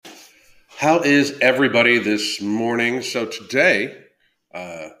How is everybody this morning? So today,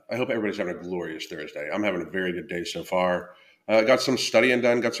 I hope everybody's having a glorious Thursday. I'm having a very good day so far. Got some studying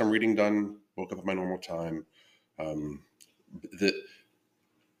done, got some reading done. Woke up at my normal time. Um, the,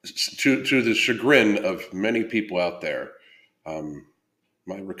 to the chagrin of many people out there, um,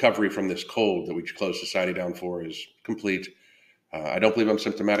 my recovery from this cold that we closed society down for is complete. I don't believe I'm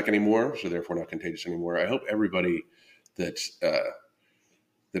symptomatic anymore, so therefore not contagious anymore. I hope everybody that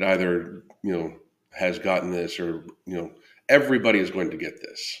that either has gotten this or everybody is going to get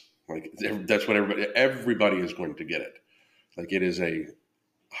this. Like that's what everybody is going to get it. Like it is a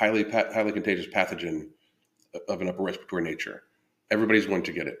highly contagious pathogen of an upper respiratory nature. Everybody's going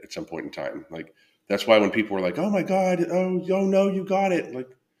to get it at some point in time. Like that's why when people are like, "Oh my God, oh no, you got it!" Like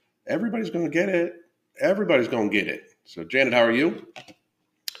everybody's going to get it. Everybody's going to get it. So Janet, how are you?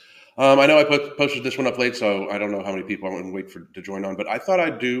 I know I posted this one up late, so I don't know how many people I wouldn't wait to join on, but I thought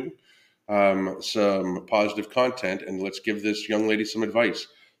I'd do some positive content, and let's give this young lady some advice.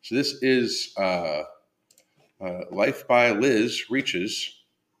 So this is Life by Liz Reaches,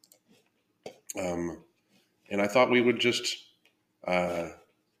 and I thought we would just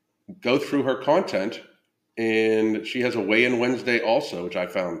go through her content, and she has a weigh-in Wednesday also, which I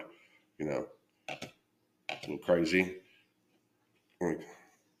found, a little crazy.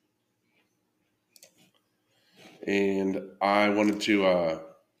 And I wanted to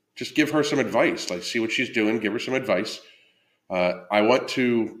just give her some advice, like see what she's doing, give her some advice. I want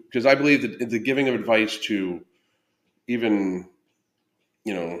to, because I believe that the giving of advice to even,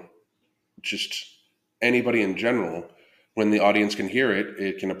 just anybody in general, when the audience can hear it,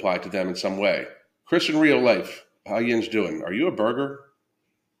 it can apply to them in some way. Chris, in real life, how yin's doing? Are you a burger?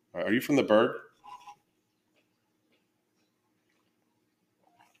 Are you from the Berg?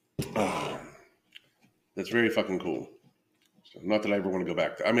 That's very fucking cool. So not that I ever want to go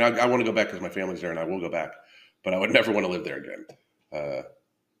back. I mean, I want to go back because my family's there and I will go back, but I would never want to live there again.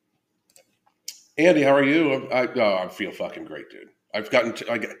 Andy, how are you? I feel fucking great, dude.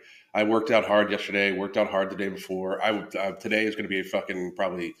 I worked out hard yesterday, worked out hard the day before. Today is going to be I'm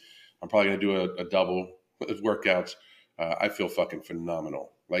probably going to do a double workouts. I feel fucking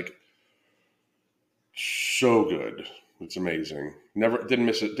phenomenal. Like, so good. It's amazing. Never didn't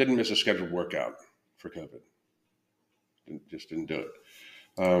miss a scheduled workout for COVID. Just didn't do it.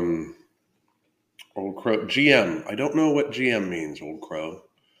 Old Crow GM. I don't know what GM means, Old Crow.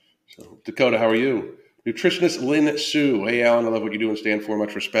 So Dakota, how are you? Nutritionist Lynn Sue. Hey Alan, I love what you do and stand for.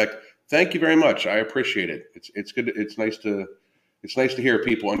 Much respect. Thank you very much. I appreciate it. It's good. It's nice to hear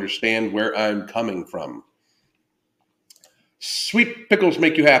people understand where I'm coming from. Sweet pickles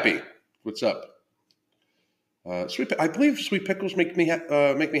make you happy. What's up? I believe sweet pickles make me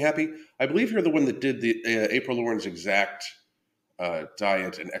happy. I believe you're the one that did the April Lauren's exact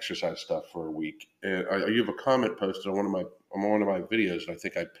diet and exercise stuff for a week. And you have a comment posted on one of my videos that I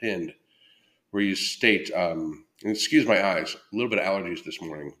think I pinned, where you state, and excuse my eyes, a little bit of allergies this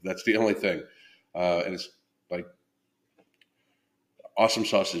morning. That's the only thing, and it's like awesome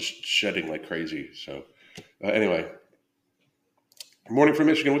sauce is shedding like crazy. So anyway, morning from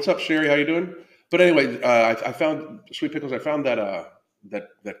Michigan. What's up, Sherry? How you doing? But anyway, I found Sweet Pickles. I found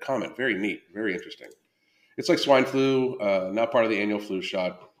that comment very neat, very interesting. It's like swine flu, not part of the annual flu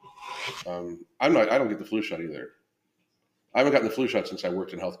shot. I don't get the flu shot either. I haven't gotten the flu shot since I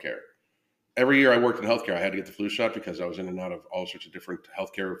worked in healthcare. Every year I worked in healthcare, I had to get the flu shot because I was in and out of all sorts of different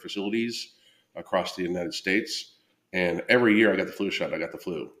healthcare facilities across the United States. And every year I got the flu shot. I got the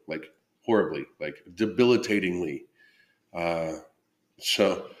flu, like horribly, like debilitatingly.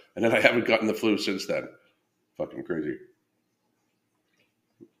 And then I haven't gotten the flu since then. Fucking crazy.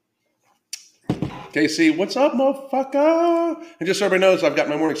 Casey, what's up, motherfucker? And just so everybody knows, I've got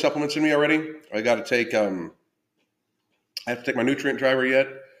my morning supplements in me already. I got to take, I have to take my nutrient driver yet,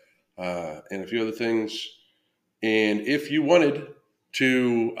 and a few other things. And if you wanted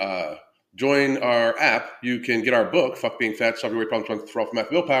to join our app, you can get our book, Fuck Being Fat, Solve Your Weight Problems, Throw Off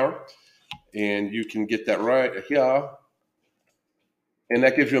Math Willpower. And you can get that right here. And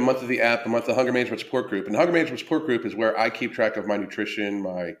that gives you a month of the app, a month of the Hunger Management Support Group. And the Hunger Management Support Group is where I keep track of my nutrition,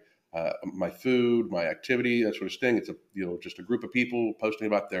 my food, my activity, that sort of thing. It's just a group of people posting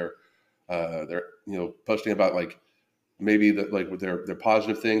about their posting about like maybe with their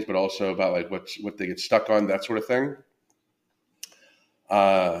positive things, but also about like what they get stuck on, that sort of thing.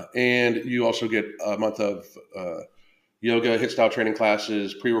 And you also get a month of yoga, HIIT style training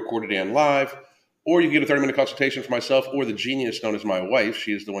classes, pre-recorded and live. Or you get a 30-minute consultation for myself or the genius known as my wife.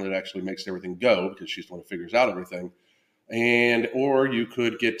 She is the one that actually makes everything go because she's the one that figures out everything. Or you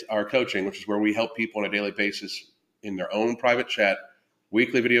could get our coaching, which is where we help people on a daily basis in their own private chat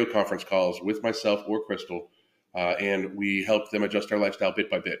weekly video conference calls with myself or Crystal, and we help them adjust their lifestyle bit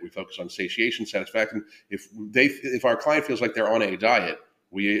by bit. We focus on satiation, satisfaction. If our client feels like they're on a diet,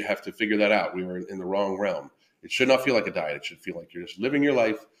 we have to figure that out. We are in the wrong realm. It should not feel like a diet. It should feel like you're just living your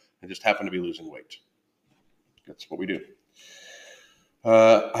life and just happen to be losing weight. That's what we do.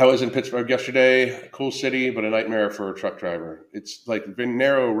 I was in Pittsburgh yesterday, a cool city, but a nightmare for a truck driver. It's like very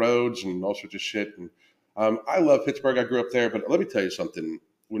narrow roads and all sorts of shit. And I love Pittsburgh. I grew up there, but let me tell you something.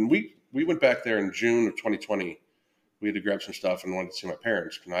 When we went back there in June of 2020, we had to grab some stuff and wanted to see my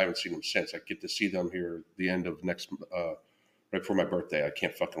parents, and I haven't seen them since. I get to see them here at the end of right before my birthday. I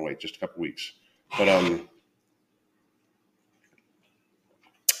can't fucking wait. Just a couple weeks. But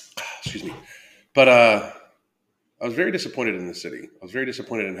excuse me. But I was very disappointed in the city. I was very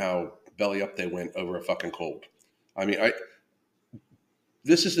disappointed in how belly up they went over a fucking cold. I mean,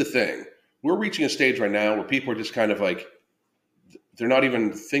 this is the thing. We're reaching a stage right now where people are just kind of like, they're not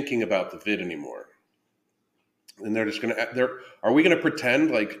even thinking about the vid anymore. And they're just going to, are we going to pretend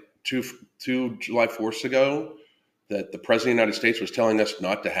like two July 4th ago that the president of the United States was telling us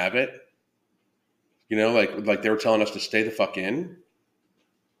not to have it? You know, like they were telling us to stay the fuck in?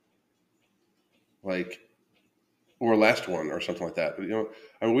 Like, or last one or something like that. You know,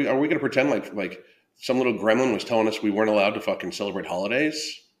 are we going to pretend like some little gremlin was telling us we weren't allowed to fucking celebrate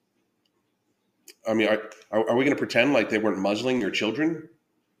holidays? I mean, are we going to pretend like they weren't muzzling your children?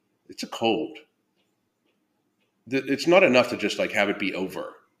 It's a cold. It's not enough to just like have it be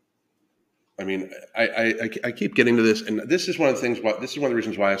over. I mean, I keep getting to this, and this is one of the things. This is one of the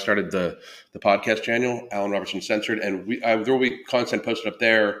reasons why I started the podcast channel, Alan Robertson Censored, and there will be content posted up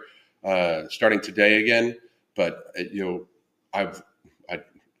there starting today again. But you know, I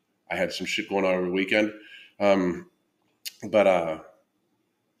had some shit going on over the weekend, but I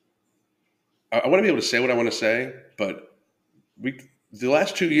want to be able to say what I want to say. But the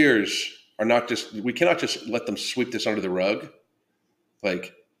last 2 years are not just, we cannot just let them sweep this under the rug.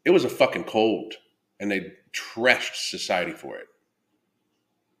 Like, it was a fucking cold, and they trashed society for it.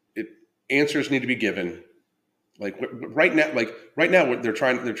 Answers need to be given. Like right now, they're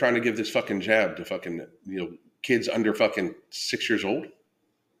trying to give this fucking jab to fucking, you know, kids under fucking 6 years old.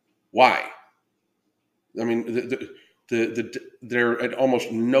 Why? I mean, they're at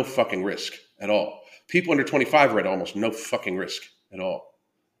almost no fucking risk at all. People under 25 are at almost no fucking risk at all,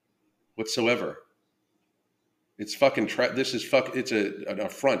 whatsoever. It's fucking it's an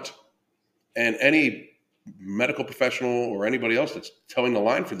affront, and any medical professional or anybody else that's towing the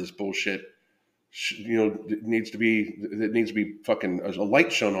line for this bullshit, you know, it needs to be fucking a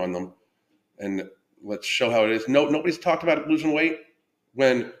light shown on them, and let's show how it is. Nobody's talked about losing weight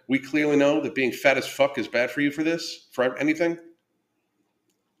when we clearly know that being fat as fuck is bad for you for anything.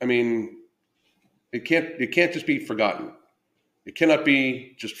 I mean, it can't just be forgotten. It cannot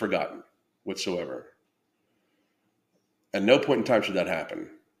be just forgotten whatsoever. At no point in time should that happen.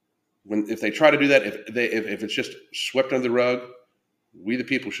 If they try to do that, if it's just swept under the rug, we the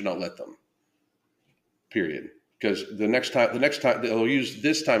people should not let them. Period. Because the next time they'll use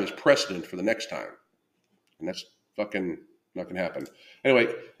this time as precedent for the next time, and that's fucking not going to happen.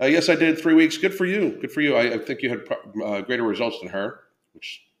 Anyway, yes, I did 3 weeks. Good for you. Good for you. I think you had greater results than her,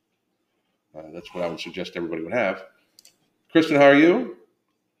 which that's what I would suggest everybody would have. Kristen, how are you?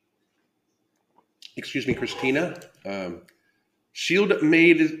 Excuse me, Christina. Shield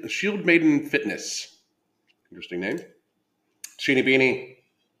Maiden Fitness. Interesting name. Sheeny Beanie.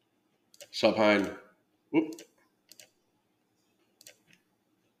 Subhine. Whoop.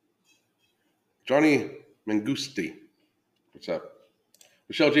 Johnny Mangusti. What's up?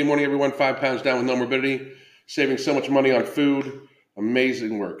 Michelle G. Morning, everyone. 5 pounds down with no morbidity. Saving so much money on food.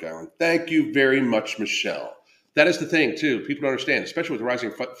 Amazing work, Alan. Thank you very much, Michelle. That is the thing, too. People don't understand, especially with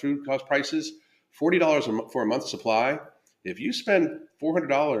rising food cost prices. $40 for a month's supply. If you spend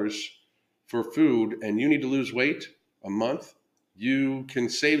 $400 for food and you need to lose weight a month, you can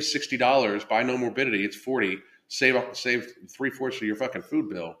save $60. Buy no morbidity. It's $40. Save 3/4 of your fucking food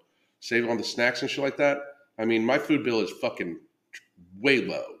bill. Save on the snacks and shit like that. I mean, my food bill is fucking way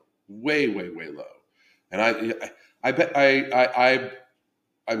low, way low. And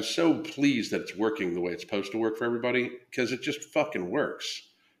I'm so pleased that it's working the way it's supposed to work for everybody, because it just fucking works.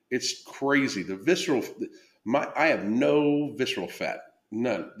 It's crazy. I have no visceral fat,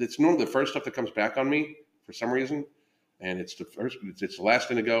 none. It's normally the first stuff that comes back on me for some reason, and it's the last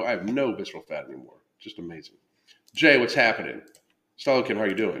thing to go. I have no visceral fat anymore. Just amazing. Jay, what's happening? Stalokin, how are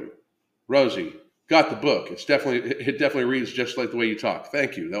you doing? Rosie, got the book. It definitely reads just like the way you talk.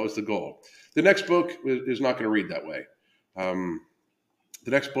 Thank you. That was the goal. The next book is not going to read that way. The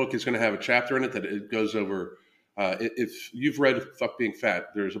next book is going to have a chapter in it that it goes over If you've read Fuck Being Fat,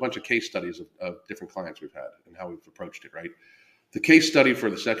 there's a bunch of case studies of different clients we've had and how we've approached it, right? The case study for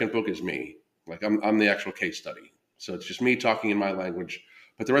the second book is me. Like I'm the actual case study. So it's just me talking in my language.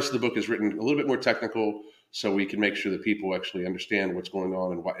 But the rest of the book is written a little bit more technical so we can make sure that people actually understand what's going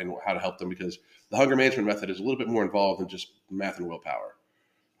on and how to help them, because the hunger management method is a little bit more involved than just math and willpower.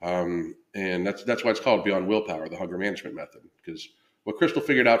 And that's why it's called Beyond Willpower, the hunger management method. Because what Crystal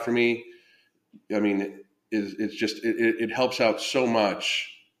figured out for me, I mean, it helps out so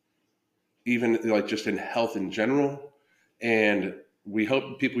much, even like just in health in general. And we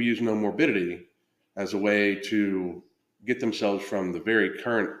hope people use no morbidity as a way to get themselves from the very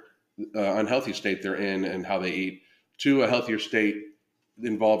current unhealthy state they're in and how they eat to a healthier state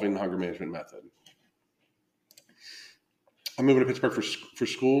involving the hunger management method. I'm moving to Pittsburgh for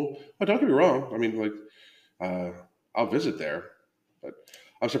school. Oh, don't get me wrong. I mean, like, I'll visit there, but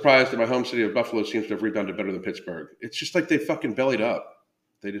I'm surprised that my home city of Buffalo seems to have rebounded better than Pittsburgh. It's just like they fucking bellied up.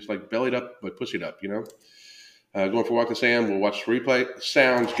 They just like bellied up, but pussied up, you know? Going for a walk with Sam. We'll watch the replay.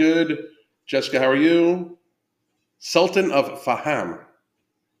 Sounds good. Jessica, how are you? Sultan of Fahim.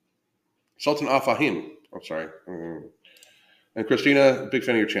 I'm sorry. And Christina, big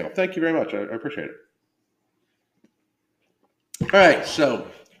fan of your channel. Thank you very much. I appreciate it. All right, so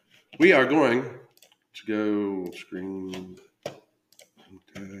we are going to go screen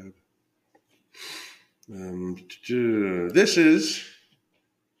tab. This is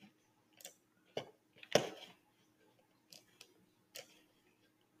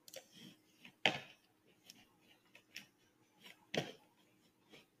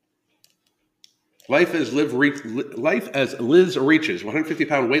Life as Liz reaches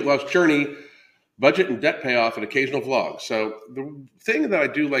 150-pound weight loss journey, budget and debt payoff, and occasional vlog. So the thing that I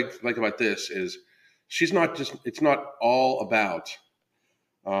do like about this is she's not just, it's not all about,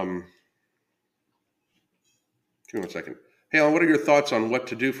 give me 1 second. Hey, Alan, what are your thoughts on what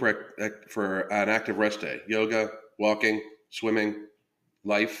to do for an active rest day? Yoga, walking, swimming,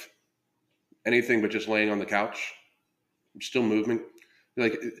 life, anything but just laying on the couch, still movement.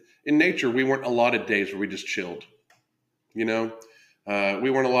 Like in nature, we weren't allotted days where we just chilled, you know? We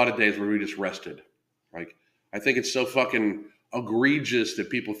weren't allotted days where we just rested. Like, I think it's so fucking egregious that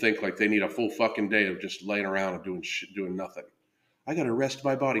people think like they need a full fucking day of just laying around and doing nothing. I got to rest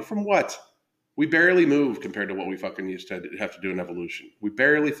my body from what? We barely move compared to what we fucking used to have to do in evolution. We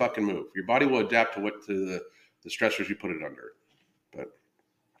barely fucking move. Your body will adapt to the stressors you put it under. But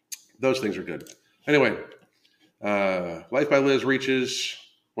those things are good. Anyway, Life by Liz reaches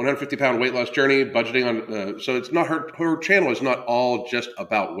 150-pound weight loss journey, budgeting on. So it's not her channel is not all just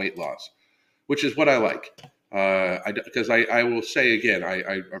about weight loss, which is what I like. Because I will say again,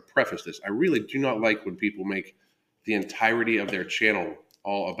 I preface this. I really do not like when people make the entirety of their channel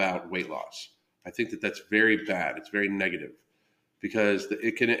all about weight loss. I think that that's very bad. It's very negative because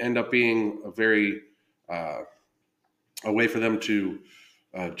it can end up being a very a way for them to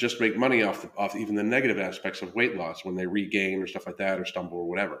just make money off even the negative aspects of weight loss when they regain or stuff like that or stumble or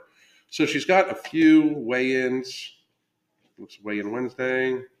whatever. So she's got a few weigh-ins. Looks weigh-in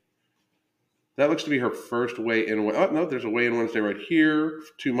Wednesday. That looks to be her first weigh-in. Oh, no, there's a weigh-in Wednesday right here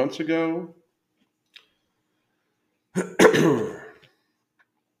 2 months ago.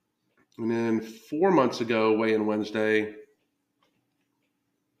 And then 4 months ago, weigh-in Wednesday.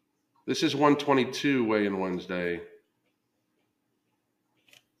 This is 122 weigh-in Wednesday.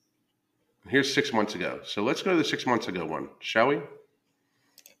 Here's 6 months ago. So let's go to the 6 months ago one, shall we?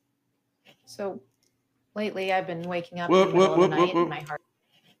 So lately I've been waking up in the middle of the night and my heart.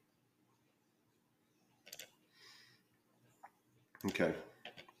 Okay.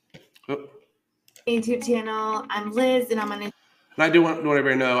 YouTube channel. I'm Liz, and I'm on. And I do want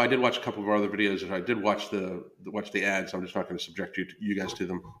everybody to know I did watch a couple of our other videos, and I did watch the ads. I'm just not going to subject you guys to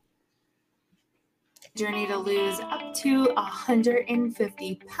them. Journey to lose up to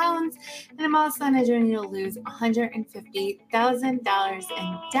 150 pounds, and I'm also on a journey to lose $150,000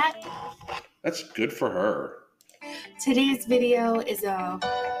 in debt. That's good for her. Today's video is a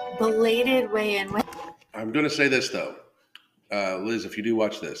belated weigh-in. I'm going to say this though, Liz, if you do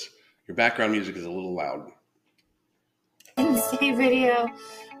watch this, your background music is a little loud. Wednesday video,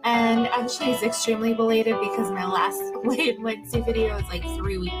 and actually it's extremely belated because my last weigh-in Wednesday video was like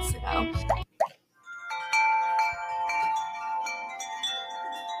 3 weeks ago.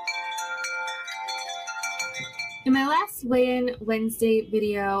 In my last weigh-in Wednesday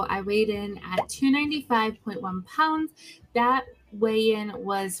video, I weighed in at 295.1 pounds. That weigh-in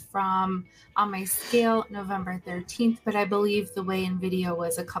was from, on my scale, November 13th, but I believe the weigh-in video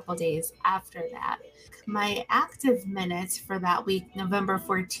was a couple days after that. My active minutes for that week, November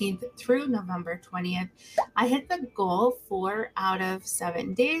 14th through November 20th, I hit the goal 4 out of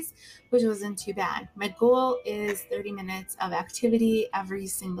 7 days, which wasn't too bad. My goal is 30 minutes of activity every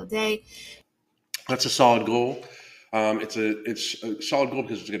single day. That's a solid goal. It's a solid goal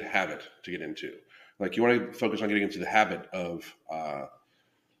because it's a good habit to get into. Like, you want to focus on getting into the habit of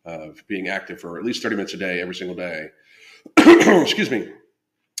being active for at least 30 minutes a day every single day. Excuse me.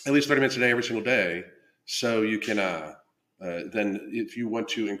 At least 30 minutes a day every single day. So you can then, if you want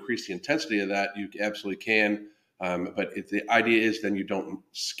to increase the intensity of that, you absolutely can. But the idea is then you don't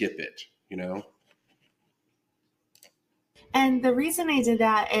skip it, you know? And the reason I did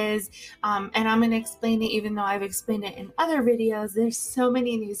that is, and I'm going to explain it even though I've explained it in other videos, there's so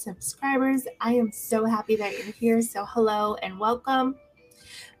many new subscribers. I am so happy that you're here. So hello and welcome.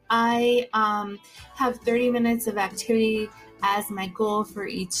 I have 30 minutes of activity as my goal for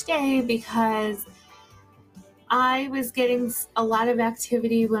each day because I was getting a lot of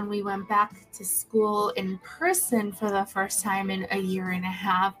activity when we went back to school in person for the first time in a year and a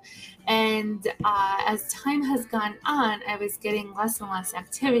half. And as time has gone on, I was getting less and less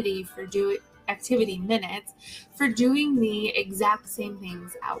activity minutes for doing the exact same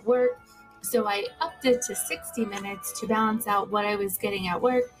things at work. So I upped it to 60 minutes to balance out what I was getting at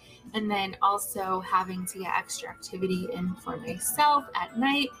work, and then also having to get extra activity in for myself at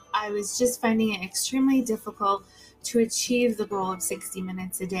night. I was just finding it extremely difficult to achieve the goal of 60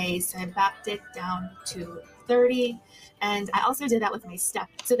 minutes a day, so I backed it down to 30. And I also did that with my step.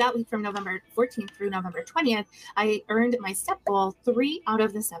 So that week from November 14th through November 20th, I earned my step goal 3 out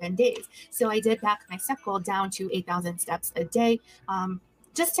of the 7 days. So I did back my step goal down to 8,000 steps a day,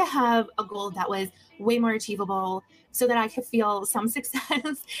 just to have a goal that was way more achievable so that I could feel some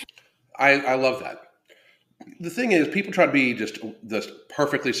success. I love that. The thing is, people try to be just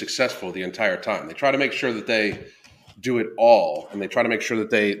perfectly successful the entire time. They try to make sure that they do it all, and they try to make sure that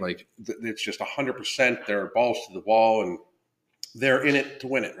they it's just 100%. They're balls to the wall, and they're in it to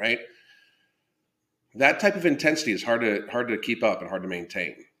win it. Right? That type of intensity is hard to keep up and hard to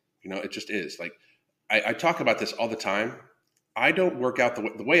maintain. You know, it just is. Like, I talk about this all the time. I don't work out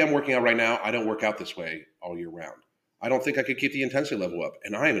the way I'm working out right now. I don't work out this way all year round. I don't think I could keep the intensity level up,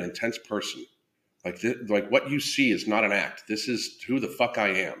 and I am an intense person. Like what you see is not an act. This is who the fuck I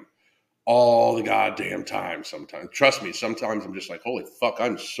am all the goddamn time. Sometimes, trust me, sometimes I'm just like, holy fuck,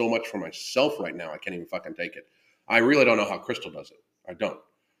 I'm so much for myself right now. I can't even fucking take it. I really don't know how Crystal does it. I don't,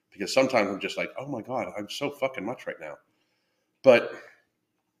 because sometimes I'm just like, oh my God, I'm so fucking much right now. But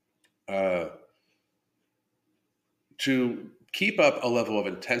to keep up a level of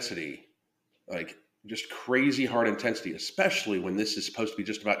intensity, like just crazy hard intensity, especially when this is supposed to be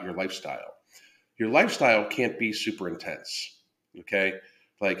just about your lifestyle. Your lifestyle can't be super intense, okay?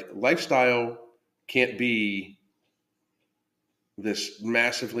 Like, lifestyle can't be this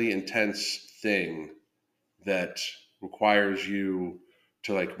massively intense thing that requires you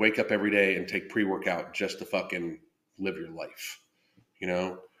to like wake up every day and take pre-workout just to fucking live your life, you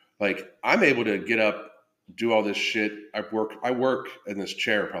know? Like, I'm able to get up, do all this shit. I work in this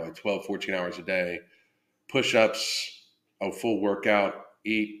chair probably 12, 14 hours a day, push-ups, a full workout,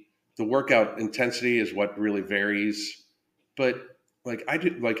 eat. The workout intensity is what really varies, but I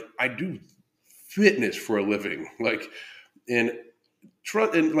do fitness for a living. And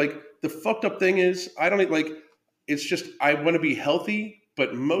the fucked up thing is, I don't like. It's just I want to be healthy,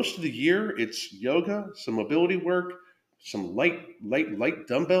 but most of the year it's yoga, some mobility work, some light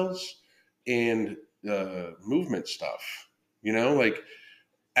dumbbells, and movement stuff. You know, like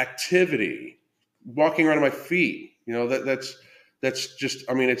activity, walking around on my feet. You know, that's just.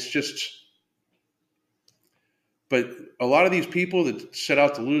 I mean, it's just. But a lot of these people that set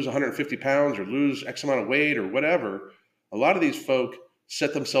out to lose 150 pounds or lose X amount of weight or whatever, a lot of these folk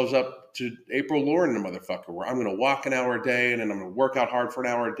set themselves up to April Lauren, the motherfucker, where I'm going to walk an hour a day and then I'm going to work out hard for an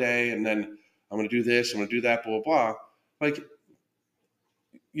hour a day and then I'm going to do this, I'm going to do that, blah, blah, blah. Like,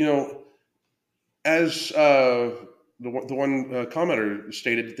 you know, as the one commenter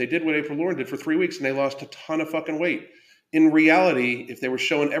stated, they did what April Lauren did for 3 weeks and they lost a ton of fucking weight. In reality, if they were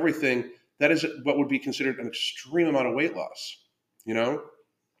showing everything, that is what would be considered an extreme amount of weight loss, you know?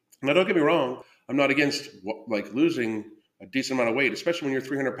 Now, don't get me wrong. I'm not against losing a decent amount of weight, especially when you're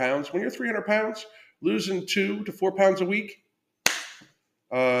 300 pounds. When you're 300 pounds, losing 2 to 4 pounds a week,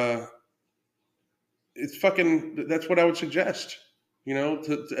 it's fucking, that's what I would suggest, you know,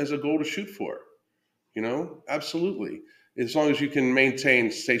 as a goal to shoot for, you know? Absolutely. As long as you can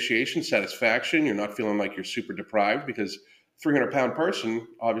maintain satiation, satisfaction, you're not feeling like you're super deprived, because 300-pound person,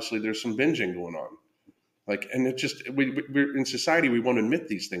 obviously there's some binging going on. Like, and it just, we're in society, we won't admit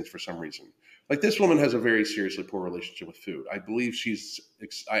these things for some reason. Like, this woman has a very seriously poor relationship with food. I believe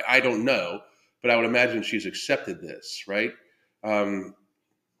I don't know, but I would imagine she's accepted this, right?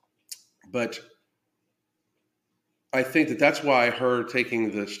 But I think that's why her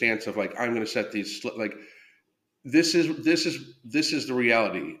taking the stance of like, I'm going to set these, like, this is the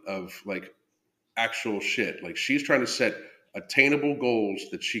reality of like actual shit. Like, she's trying to set attainable goals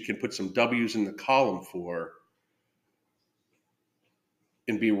that she can put some W's in the column for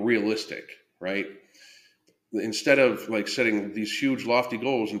and be realistic, right? Instead of like setting these huge lofty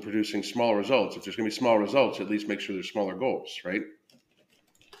goals and producing small results. If there's going to be small results, at least make sure there's smaller goals, right?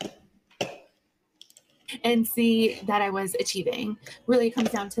 And see that I was achieving. Really comes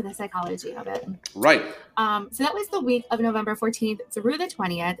down to the psychology of it. Right. So that was the week of November 14th through the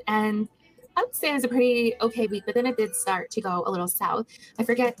 20th. And I would say it was a pretty okay week, but then it did start to go a little south. I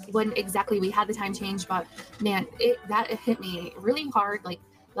forget when exactly we had the time change, but man, it hit me really hard like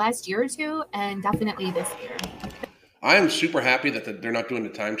last year or two, and definitely this year. I am super happy that they're not doing the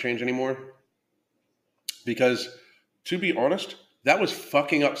time change anymore, because to be honest, that was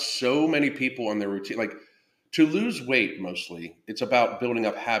fucking up so many people on their routine. Like, to lose weight, mostly, it's about building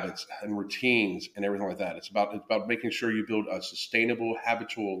up habits and routines and everything like that. It's about making sure you build a sustainable,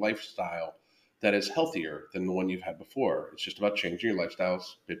 habitual lifestyle that is healthier than the one you've had before. It's just about changing your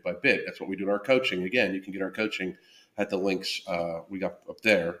lifestyles bit by bit. That's what we do in our coaching. Again, you can get our coaching at the links we got up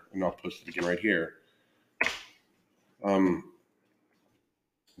there, and I'll post it again right here.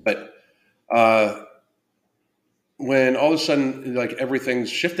 But when all of a sudden, like, everything's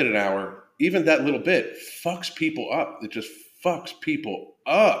shifted an hour, even that little bit fucks people up. It just fucks people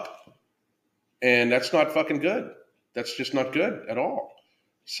up. And that's not fucking good. That's just not good at all.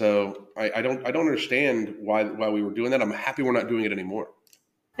 So I don't understand why we were doing that. I'm happy we're not doing it anymore.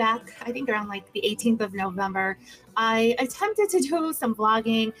 Back, I think around like the 18th of November, I attempted to do some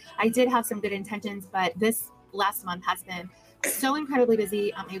vlogging. I did have some good intentions, but this last month has been so incredibly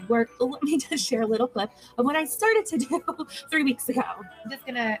busy at my work. Let me just share a little clip of what I started to do 3 weeks ago. I'm just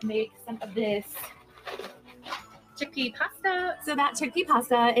gonna make some of this chickpea pasta. So that chickpea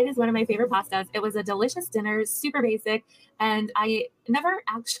pasta, it is one of my favorite pastas. It was a delicious dinner, super basic, and I never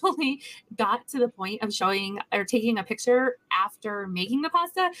actually got to the point of showing or taking a picture after making the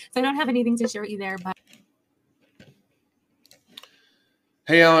pasta, so I don't have anything to share with you there. But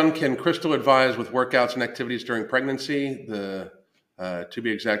hey, Alan, can Crystal advise with workouts and activities during pregnancy? To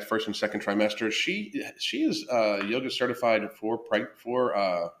be exact, first and second trimester. She is yoga certified for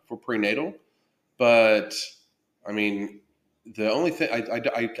prenatal, but I mean, the only thing I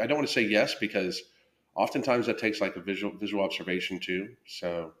don't want to say yes, because oftentimes that takes like a visual observation too.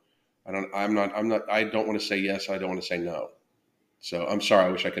 So I don't want to say yes. I don't want to say no. So I'm sorry.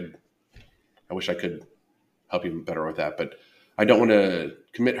 I wish I could help you better with that, but I don't want to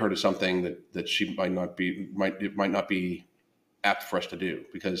commit her to something that she might not be apt for us to do,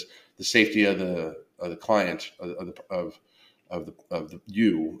 because the safety of the client of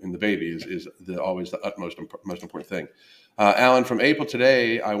you and the baby is always the most important thing. Alan, from April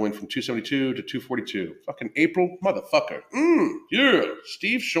today, I went from 272 to 242. Fucking April, motherfucker. Yeah,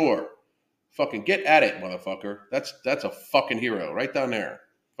 Steve Shore. Fucking get at it, motherfucker. That's a fucking hero right down there.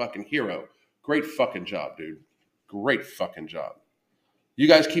 Fucking hero. Great fucking job, dude. Great fucking job. You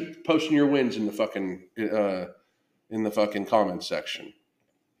guys keep posting your wins in the fucking comments section.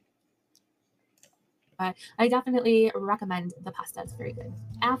 I definitely recommend the pasta. It's very good.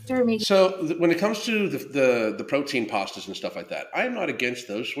 After making when it comes to the protein pastas and stuff like that, I am not against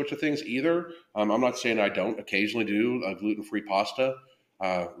those sorts of things either. I'm not saying I don't occasionally do a gluten-free pasta.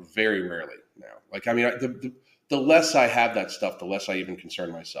 Very rarely now. Like, I mean, the less I have that stuff, the less I even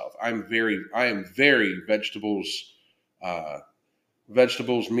concern myself. I am very vegetables,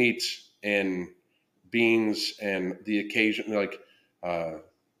 meat, and beans, and the occasion, like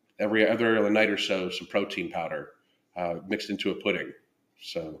every other night or so, some protein powder mixed into a pudding.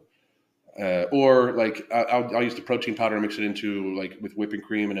 So, or like I'll use the protein powder and mix it into, like, with whipping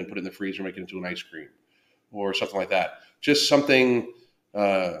cream, and then put it in the freezer and make it into an ice cream or something like that. Just something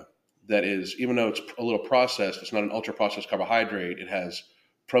that is, even though it's a little processed, it's not an ultra processed carbohydrate. It has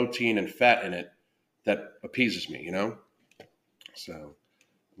protein and fat in it that appeases me, you know? So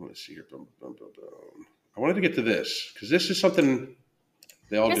let me see here. Boom, boom, boom, boom. I wanted to get to this because this is something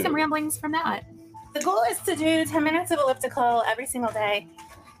they all do. Here's some ramblings from that. The goal is to do 10 minutes of elliptical every single day.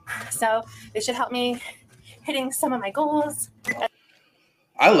 So it should help me hitting some of my goals.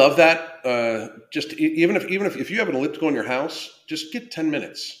 I love that. Just even if you have an elliptical in your house, just get 10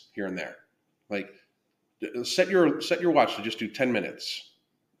 minutes here and there. Like, Set your watch to just do 10 minutes.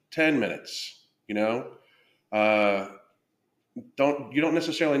 10 minutes, you know? You don't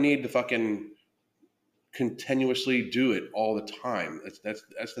necessarily need to fucking continuously do it all the time.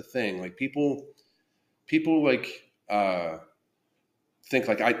 That's the thing. Like people like think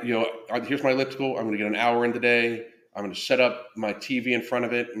like here's my elliptical. I'm going to get an hour in today. I'm going to set up my TV in front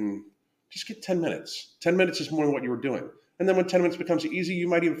of it and just get 10 minutes. 10 minutes is more than what you were doing. And then when 10 minutes becomes easy, you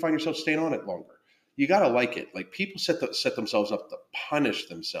might even find yourself staying on it longer. You got to like it. Like people set themselves up to punish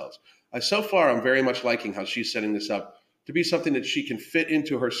themselves. So far, I'm very much liking how she's setting this up to be something that she can fit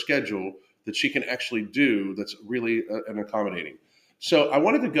into her schedule, that she can actually do, that's really an accommodating. So I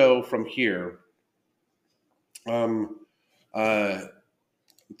wanted to go from here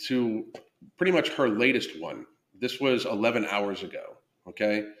to pretty much her latest one. This was 11 hours ago.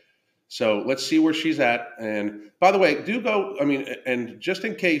 Okay. So let's see where she's at. And by the way, do go. I mean, and just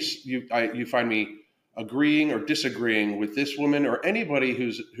in case you find me agreeing or disagreeing with this woman or anybody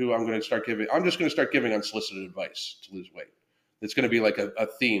who I'm just going to start giving unsolicited advice to lose weight. It's going to be like a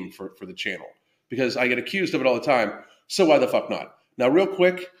theme for the channel because I get accused of it all the time. So why the fuck not? Now, real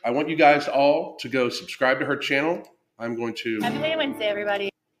quick, I want you guys all to go subscribe to her channel. I'm going to. Happy Wednesday, everybody.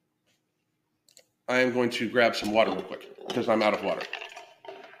 I am going to grab some water real quick because I'm out of water.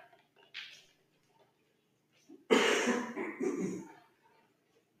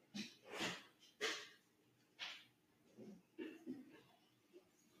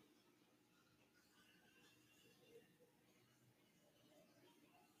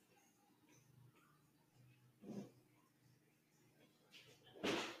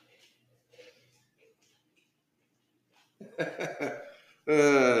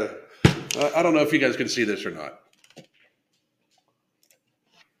 I don't know if you guys can see this or not.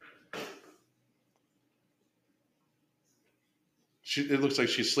 It looks like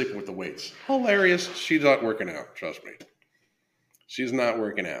she's sleeping with the weights. Hilarious. She's not working out. Trust me. She's not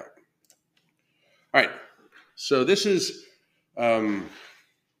working out. All right. So this is Weight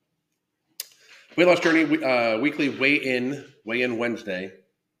Loss Journey weekly weigh-in Wednesday.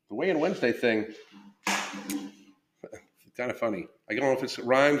 The weigh-in Wednesday thing, kind of funny. I don't know if it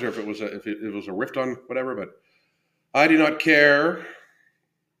rhymes or if it was a riff on whatever, but I do not care.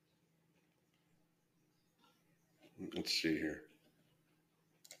 Let's see here.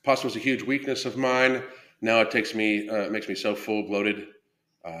 Pasta was a huge weakness of mine. Now it makes me so full, bloated.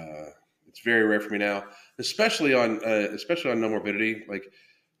 It's very rare for me now, especially on no morbidity. Like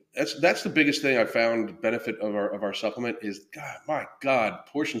that's the biggest thing I found benefit of our supplement is my God,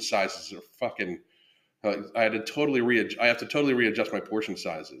 portion sizes are fucking. I have to totally readjust my portion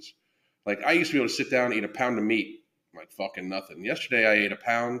sizes. Like I used to be able to sit down and eat a pound of meat like fucking nothing. Yesterday I ate a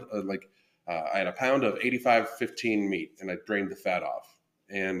pound I had a pound of 85/15 meat and I drained the fat off.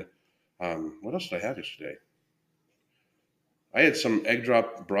 And what else did I have yesterday? I had some egg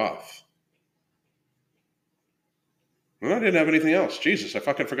drop broth. And I didn't have anything else. Jesus, I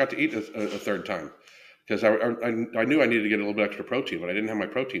fucking forgot to eat a third time because I knew I needed to get a little bit extra protein, but I didn't have my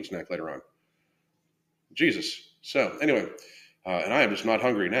protein snack later on. Jesus. So anyway, and I am just not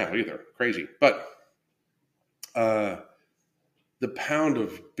hungry now either. Crazy. But the pound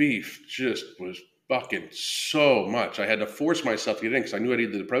of beef just was fucking so much. I had to force myself to get in because I knew I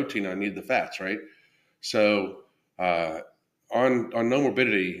needed the protein. I needed the fats, right? So on no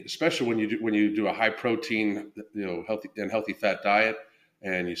morbidity, especially when you do a high protein, healthy fat diet,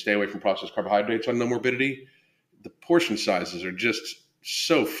 and you stay away from processed carbohydrates on no morbidity, the portion sizes are just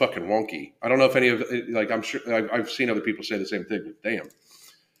so fucking wonky. I don't know if any of I'm sure I've seen other people say the same thing, but damn.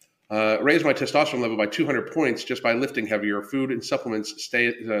 Raised my testosterone level by 200 points just by lifting heavier. Food and supplements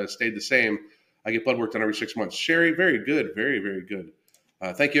stayed the same. I get blood work done every 6 months. Sherry, very good, very, very good.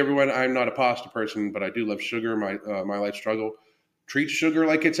 Thank you, everyone. I'm not a pasta person, but I do love sugar. My life struggle. Treat sugar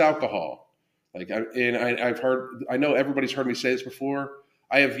like it's alcohol. I know everybody's heard me say this before.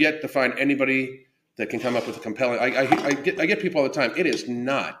 I have yet to find anybody that can come up with a compelling. I get people all the time. It is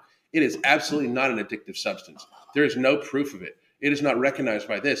absolutely not an addictive substance. There is no proof of it. It is not recognized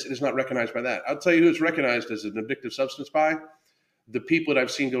by this. It is not recognized by that. I'll tell you who it's recognized as an addictive substance by the people that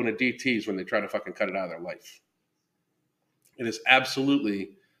I've seen go into DTs when they try to fucking cut it out of their life. It is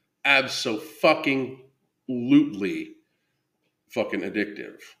absolutely fucking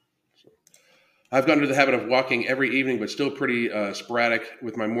addictive. I've gotten into the habit of walking every evening, but still pretty sporadic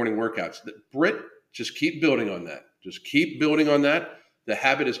with my morning workouts. Britt, just keep building on that. Just keep building on that. The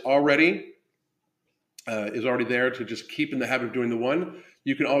habit is already there to just keep in the habit of doing the one.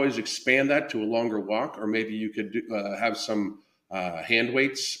 You can always expand that to a longer walk, or maybe you could have some hand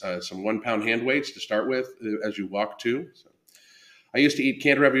weights, some 1 pound hand weights to start with as you walk too. So, I used to eat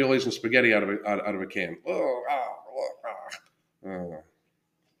canned raviolis and spaghetti out of a can.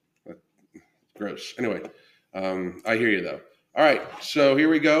 Gross. Anyway, I hear you though. All right, so here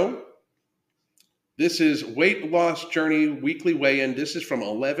we go. This is Weight Loss Journey Weekly Weigh-In. This is from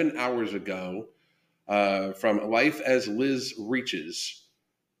 11 hours ago from Life as Liz Reaches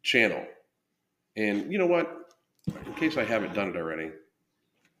channel. And you know what? In case I haven't done it already,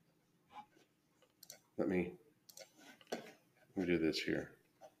 let me do this here.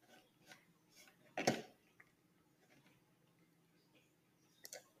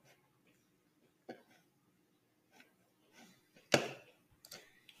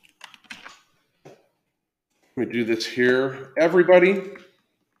 Let me do this here. Everybody,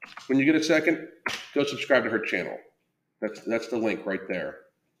 when you get a second, go subscribe to her channel. That's the link right there.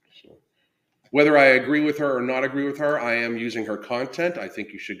 So, whether I agree with her or not agree with her, I am using her content. I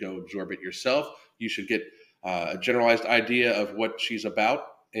think you should go absorb it yourself. You should get a generalized idea of what she's about.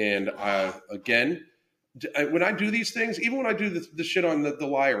 And again, when I do these things, even when I do the shit on the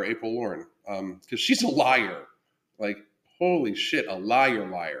liar, April Lauren, because she's a liar. Like, holy shit, a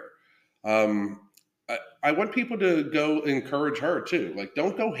liar. I want people to go encourage her too. Like,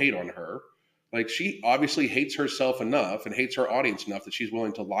 don't go hate on her. Like, she obviously hates herself enough and hates her audience enough that she's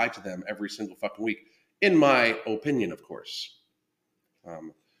willing to lie to them every single fucking week. In my opinion, of course.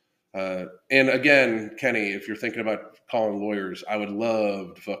 And again, Kenny, if you're thinking about calling lawyers, I would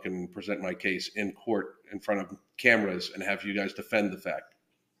love to fucking present my case in court in front of cameras and have you guys defend the fact.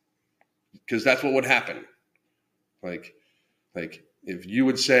 Because that's what would happen. Like, if you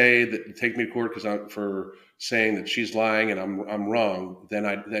would say that, take me to court for saying that she's lying and I'm wrong,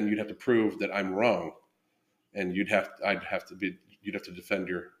 then you'd have to prove that I'm wrong, and you'd have to defend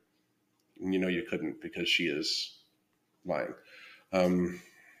your, and you couldn't because she is lying.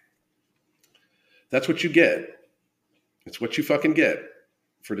 That's what you get. It's what you fucking get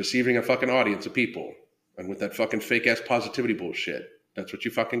for deceiving a fucking audience of people, and with that fucking fake ass positivity bullshit. That's what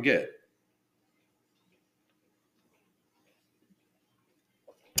you fucking get.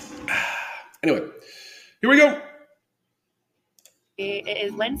 Anyway, here we go. It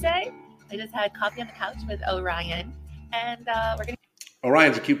is Wednesday. I just had coffee on the couch with Orion, and we're going to...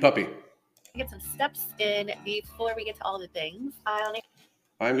 Orion's a cute puppy. Get some steps in before we get to all the things. I'm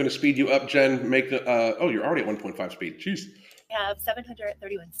going to speed you up, Jen. Make the... you're already at 1.5 speed. Jeez. We have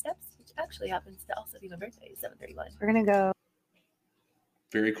 731 steps, which actually happens to also be my birthday, 731. We're going to go.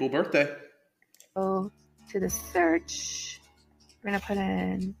 Very cool birthday. Go to the search. We're going to put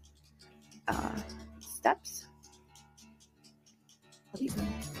in... steps.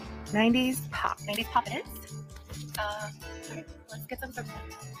 90s pop. 90s pop it is. Okay, let's get some steps.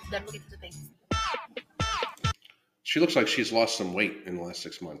 Then we'll get to the things. She looks like she's lost some weight in the last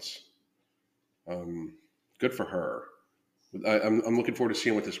 6 months. Good for her. I'm looking forward to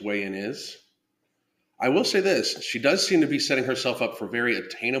seeing what this weigh-in is. I will say this. She does seem to be setting herself up for very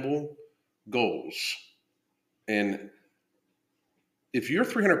attainable goals. And if you're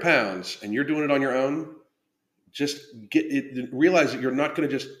 300 pounds and you're doing it on your own, just realize that you're not going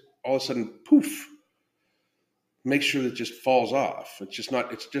to just all of a sudden poof, make sure that it just falls off. It's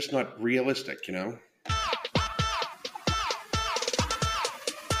just not realistic,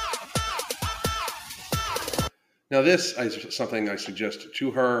 Now this is something I suggest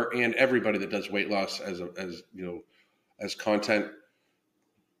to her and everybody that does weight loss as content.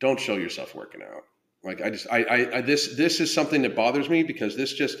 Don't show yourself working out. Like this is something that bothers me because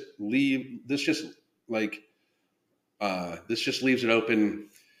this just leaves it open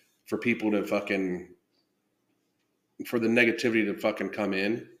for people to for the negativity to fucking come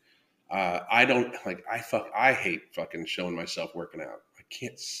in. I hate fucking showing myself working out. I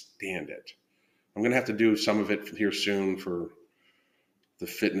can't stand it. I'm going to have to do some of it here soon for the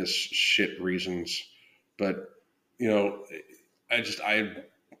fitness shit reasons. But, if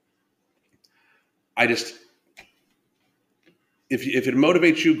it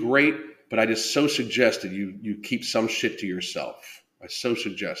motivates you, great. But I just so suggest that you keep some shit to yourself. I so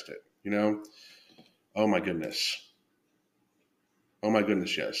suggest it, Oh my goodness.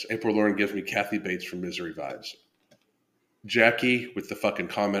 Yes. April Lauren gives me Kathy Bates from Misery vibes. Jackie with the fucking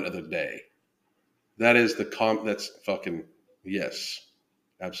comment of the day. That is that's fucking, yes,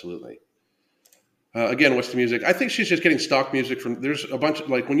 absolutely. Again, what's the music? I think she's just getting stock music there's a bunch of,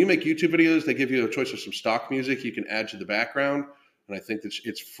 when you make YouTube videos, they give you a choice of some stock music you can add to the background. And I think that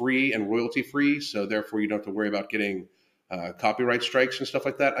it's free and royalty free. So therefore you don't have to worry about getting copyright strikes and stuff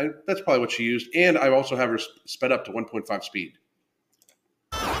like that. That's probably what she used. And I also have her sped up to 1.5 speed.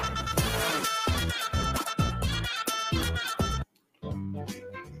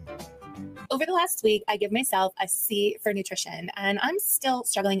 over the last week, I give myself a C for nutrition, and I'm still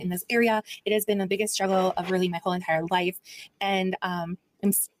struggling in this area. It has been the biggest struggle of really my whole entire life. And that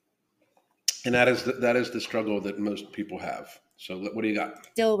is the struggle that most people have. So what do you got?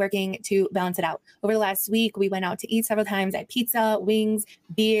 Still working to balance it out. Over the last week, we went out to eat several times. I had pizza, wings,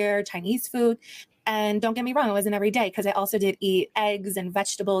 beer, Chinese food. And don't get me wrong, it wasn't every day, because I also did eat eggs and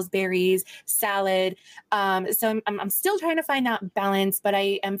vegetables, berries, salad. So I'm still trying to find that balance, but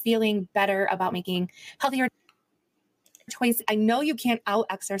I am feeling better about making healthier choice. I know you can't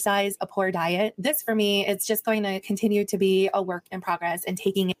out-exercise a poor diet. This, for me, it's just going to continue to be a work in progress and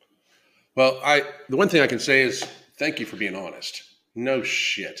taking it. Well, the one thing I can say is thank you for being honest. No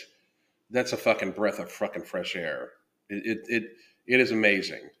shit. That's a fucking breath of fucking fresh air. It is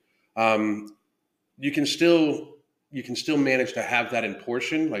amazing. You can still manage to have that in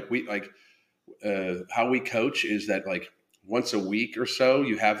portion. How we coach is that like once a week or so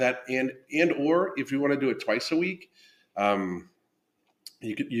you have that, and or if you want to do it twice a week,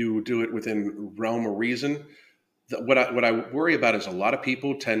 you do it within realm of reason. What I worry about is a lot of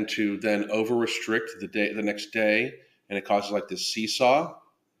people tend to then over restrict the next day, and it causes like this seesaw.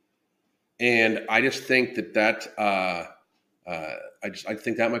 And I just think I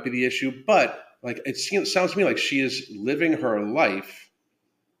think that might be the issue. But like it sounds to me like she is living her life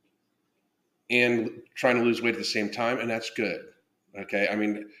and trying to lose weight at the same time, and that's good. Okay, I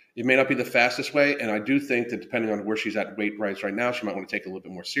mean, it may not be the fastest way, and I do think that depending on where she's at weight-wise right now, she might want to take it a little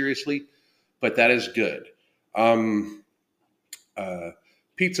bit more seriously. But that is good.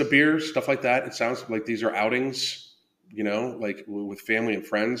 Pizza, beer, stuff like that. It sounds like these are outings, like with family and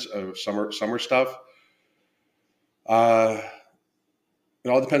friends of summer stuff. It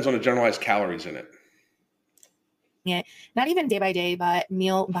all depends on the generalized calories in it. It, not even day by day, but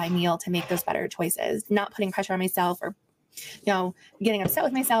meal by meal, to make those better choices, not putting pressure on myself or, getting upset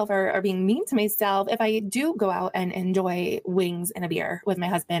with myself or being mean to myself if I do go out and enjoy wings and a beer with my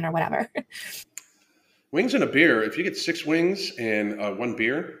husband or whatever. Wings and a beer, if you get 6 wings and 1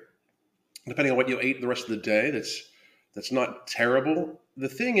 beer, depending on what you ate the rest of the day, that's not terrible. The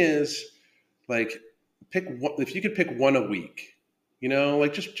thing is, like, if you could pick one a week,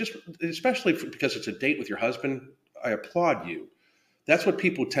 like just especially because it's a date with your husband, I applaud you. That's what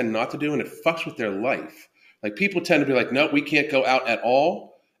people tend not to do, and it fucks with their life. Like people tend to be like, no, we can't go out at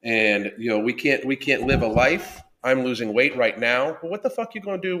all, and we can't live a life. I'm losing weight right now. Well, what the fuck you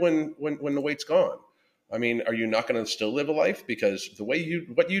gonna do when the weight's gone? I mean, are you not going to still live a life? Because what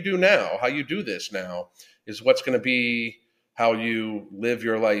you do now, how you do this now, is what's going to be how you live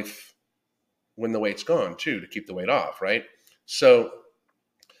your life when the weight's gone too, to keep the weight off, right? So,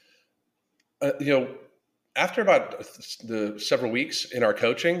 after about the several weeks in our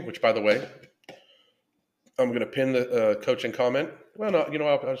coaching, which by the way, I'm going to pin the coaching comment. Well, no,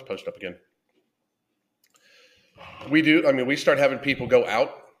 I'll just post it up again. We start having people go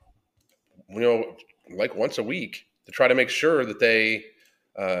out, like once a week to try to make sure that they,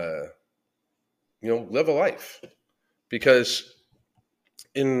 live a life, because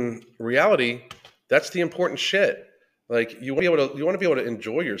in reality, that's the important shit. Like you want to be able to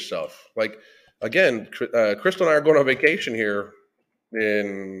enjoy yourself. Like again, Crystal and I are going on vacation here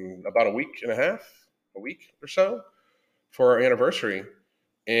in about a week or so for our anniversary,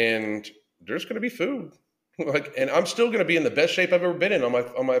 and there's going to be food. And I'm still going to be in the best shape I've ever been in on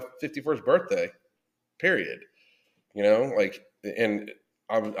my 51st birthday. Period. And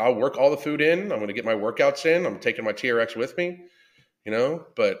I'll work all the food in. I'm going to get my workouts in. I'm taking my TRX with me,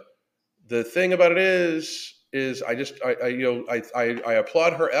 but the thing about it is I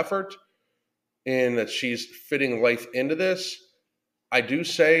applaud her effort in that she's fitting life into this. I do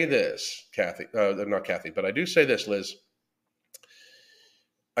say this, Kathy, not Kathy, but I do say this, Liz.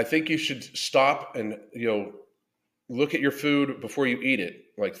 I think you should stop and, look at your food before you eat it.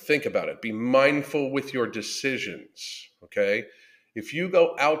 Like, think about it. Be mindful with your decisions, okay? If you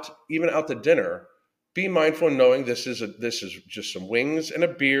go out, even out to dinner, be mindful knowing this is just some wings and a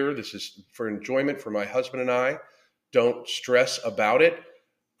beer. This is for enjoyment for my husband and I. Don't stress about it.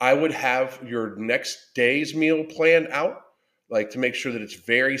 I would have your next day's meal planned out, like to make sure that it's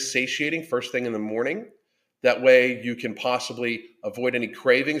very satiating first thing in the morning. That way you can possibly avoid any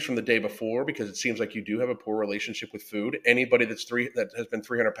cravings from the day before, because it seems like you do have a poor relationship with food. Anybody that has been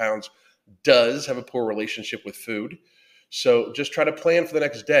 300 pounds does have a poor relationship with food. So just try to plan for the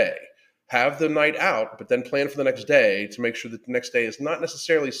next day. Have the night out, but then plan for the next day to make sure that the next day is not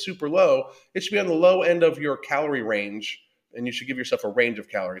necessarily super low. It should be on the low end of your calorie range, and you should give yourself a range of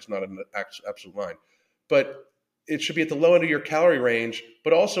calories, not an absolute line. But it should be at the low end of your calorie range,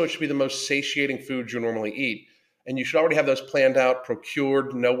 but also it should be the most satiating food you normally eat. And you should already have those planned out,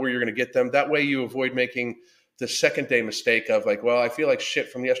 procured, know where you're going to get them. That way you avoid making the second day mistake of like, well, I feel like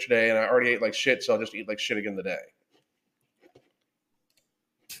shit from yesterday and I already ate like shit, so I'll just eat like shit again today.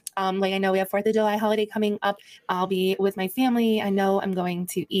 Like I know we have 4th of July holiday coming up. I'll be with my family. I know I'm going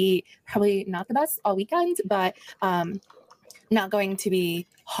to eat probably not the best all weekend, but not going to be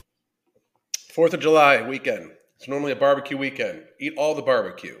 4th of July weekend. It's normally a barbecue weekend. Eat all the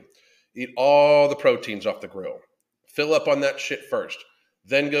barbecue. Eat all the proteins off the grill. Fill up on that shit first.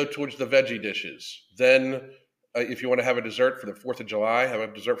 Then go towards the veggie dishes. Then if you want to have a dessert for the 4th of July, have a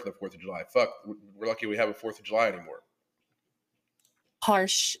dessert for the 4th of July. Fuck, we're lucky we have a 4th of July anymore.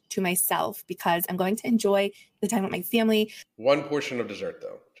 harsh to myself because I'm going to enjoy the time with my family. One portion of dessert,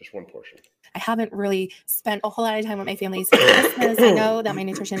 though. Just one portion. I haven't really spent a whole lot of time with my family since Christmas. I know that my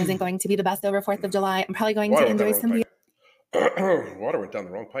nutrition isn't going to be the best over 4th of July. I'm probably going to enjoy some of the Water went down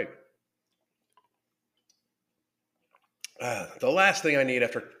the wrong pipe. The last thing I need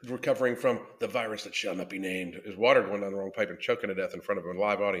after recovering from the virus that shall not be named is water going down the wrong pipe and choking to death in front of a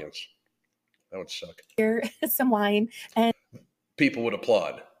live audience. That would suck. beer, some wine, and People would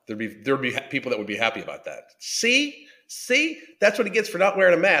applaud. There'd be people that would be happy about that. See, that's what he gets for not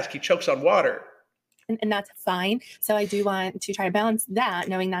wearing a mask. He chokes on water. and that's fine. So I do want to try to balance that,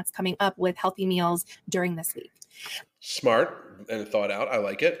 knowing that's coming up with healthy meals during this week. Smart and thought out. I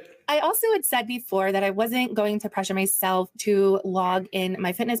like it. I also had said before that I wasn't going to pressure myself to log in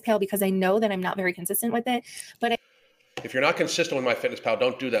MyFitnessPal because I know that I'm not very consistent with it. But if you're not consistent with MyFitnessPal,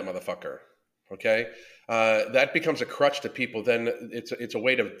 don't do that, motherfucker. Okay? That becomes a crutch to people. Then it's a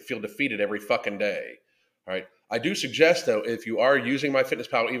way to feel defeated every fucking day. All right. I do suggest, though, if you are using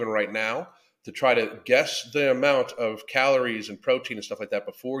MyFitnessPal even right now, to try to guess the amount of calories and protein and stuff like that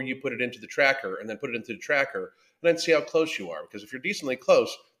before you put it into the tracker, and then put it into the tracker, and then see how close you are. Because if you're decently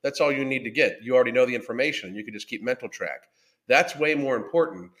close, that's all you need to get. You already know the information, and you can just keep mental track. That's way more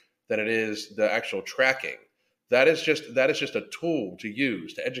important than it is the actual tracking. That is just a tool to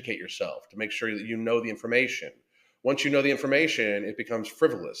use to educate yourself, to make sure that you know the information. Once you know the information, it becomes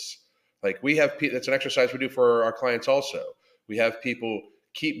frivolous. Like that's an exercise we do for our clients also. We have people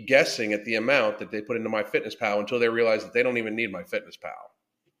keep guessing at the amount that they put into MyFitnessPal until they realize that they don't even need MyFitnessPal.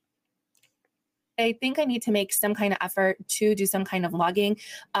 I think I need to make some kind of effort to do some kind of logging,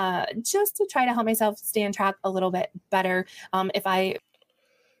 just to try to help myself stay on track a little bit better. If I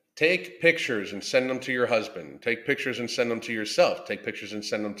take pictures and send them to your husband, take pictures and send them to yourself, take pictures and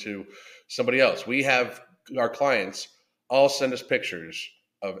send them to somebody else. We have our clients all send us pictures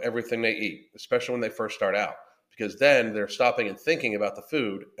of everything they eat, especially when they first start out, because then they're stopping and thinking about the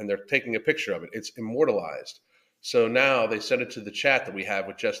food and they're taking a picture of it. It's immortalized. So now they send it to the chat that we have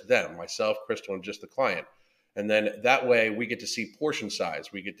with just them, myself, Crystal, and just the client. And then that way we get to see portion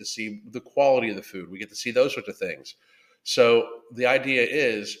size. We get to see the quality of the food. We get to see those sorts of things. So the idea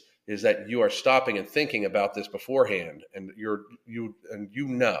is that you are stopping and thinking about this beforehand, and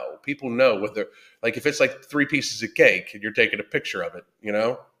people know whether, like, if it's like 3 pieces of cake and you're taking a picture of it, you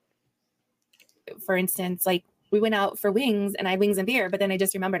know. For instance, like we went out for wings and I had wings and beer, but then I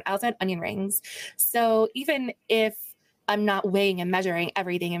just remembered I also had onion rings. So even if I'm not weighing and measuring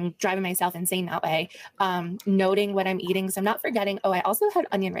everything and driving myself insane that way, noting what I'm eating, so I'm not forgetting, oh, I also had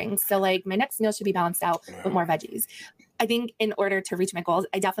onion rings. So like my next meal should be balanced out with more veggies. I think in order to reach my goals,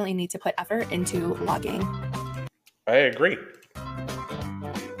 I definitely need to put effort into logging. I agree.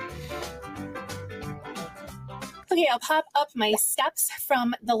 Okay, I'll pop up my steps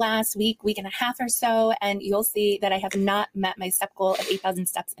from the last week and a half or so, and you'll see that I have not met my step goal of 8,000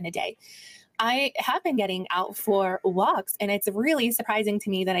 steps in a day. I have been getting out for walks, and it's really surprising to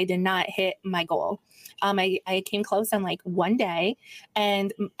me that I did not hit my goal. I came close on like one day,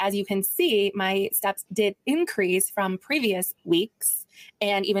 and as you can see, my steps did increase from previous weeks,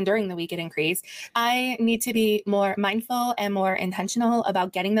 and even during the week it increased. I need to be more mindful and more intentional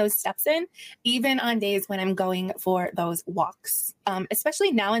about getting those steps in, even on days when I'm going for those walks.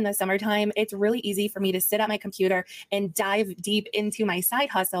 Especially now in the summertime, it's really easy for me to sit at my computer and dive deep into my side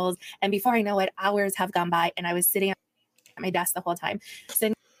hustles, and before I know it, hours have gone by, and I was sitting at my desk the whole time.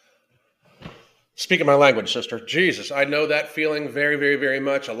 So Speaking my language, sister. Jesus, I know that feeling very, very, very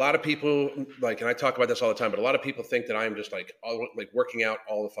much. A lot of people, like, and I talk about this all the time, but a lot of people think that I am just like working out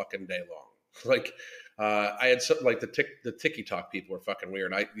all the fucking day long. Like, I had something like the TikTok people are fucking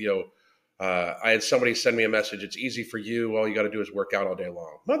weird. I had somebody send me a message. It's easy for you. All you got to do is work out all day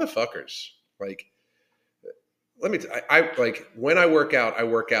long. Motherfuckers. Like, when I work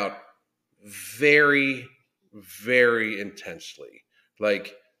out very, very intensely.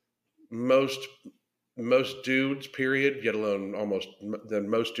 Like, most dudes, period, yet alone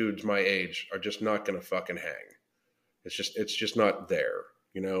most dudes my age are just not going to fucking hang. It's just not there,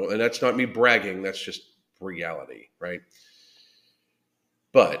 and that's not me bragging. That's just reality, right?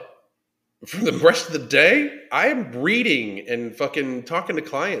 But for the rest of the day, I'm reading and fucking talking to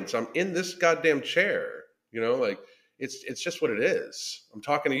clients. I'm in this goddamn chair, like it's just what it is. I'm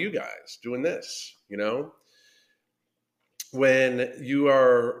talking to you guys doing this, when you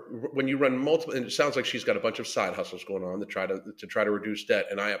run multiple, and it sounds like she's got a bunch of side hustles going on to try to reduce debt,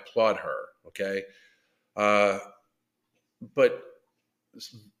 and I applaud her. Okay. But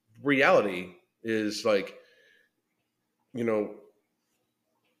reality is like, you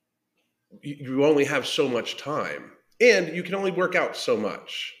only have so much time, and you can only work out so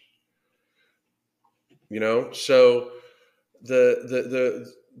much, so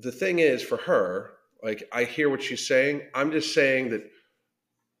the thing is, for her, like, I hear what she's saying. I'm just saying that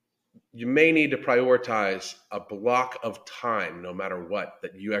you may need to prioritize a block of time, no matter what,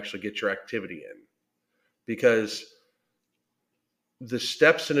 that you actually get your activity in, because the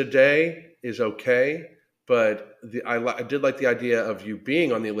steps in a day is okay. But I did like the idea of you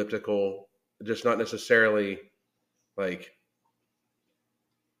being on the elliptical, just not necessarily like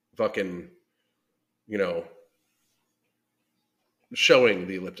fucking, showing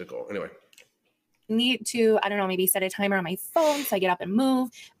the elliptical. Anyway. Need to, I don't know, maybe set a timer on my phone so I get up and move,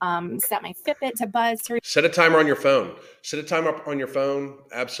 set my Fitbit to buzz. Set a timer on your phone. Set a timer up on your phone.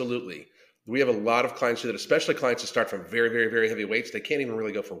 Absolutely. We have a lot of clients that, especially clients that start from very, very, very heavy weights. They can't even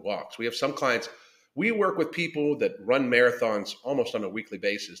really go for walks. We have some clients, we work with people that run marathons almost on a weekly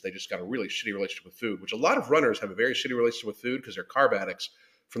basis. They just got a really shitty relationship with food, which a lot of runners have a very shitty relationship with food because they're carb addicts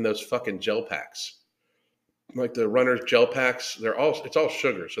from those fucking gel packs. Like the runners gel packs, it's all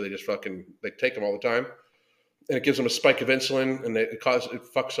sugar. So they take them all the time, and it gives them a spike of insulin, and it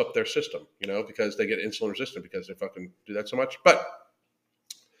fucks up their system, because they get insulin resistant because they fucking do that so much. But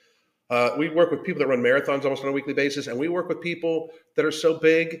we work with people that run marathons almost on a weekly basis, and we work with people that are so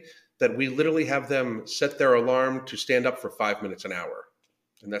big that we literally have them set their alarm to stand up for 5 minutes an hour,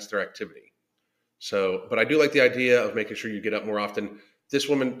 and that's their activity. So, but I do like the idea of making sure you get up more often. This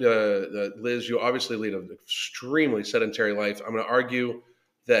woman, Liz, you obviously lead an extremely sedentary life. I'm going to argue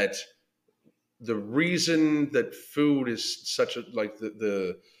that the reason that food is such a, like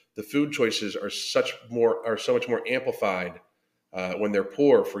the food choices are so much more amplified when they're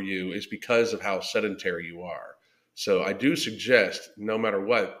poor for you is because of how sedentary you are. So I do suggest, no matter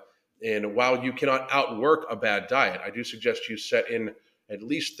what, and while you cannot outwork a bad diet, I do suggest you set in at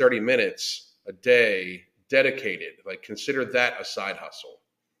least 30 minutes a day dedicated. Like, consider that a side hustle.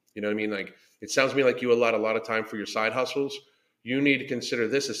 You know what I mean? Like, it sounds to me like you allot a lot of time for your side hustles. You need to consider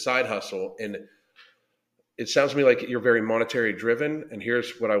this a side hustle. And it sounds to me like you're very monetary driven. And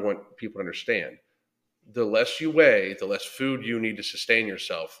here's what I want people to understand. The less you weigh, the less food you need to sustain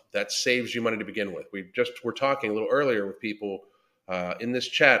yourself. That saves you money to begin with. We just were talking a little earlier with people in this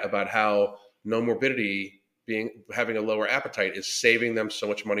chat about how no morbidity, having a lower appetite, is saving them so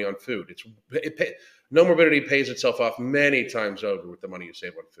much money on food. No morbidity pays itself off many times over with the money you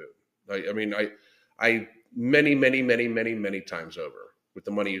save on food. I mean, many times over with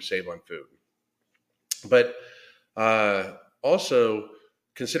the money you save on food. But also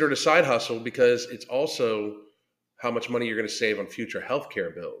consider it a side hustle, because it's also how much money you're going to save on future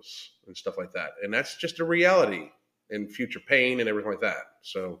healthcare bills and stuff like that. And that's just a reality, and future pain and everything like that.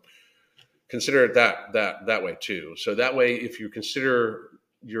 So consider it that way too. So that way, if you consider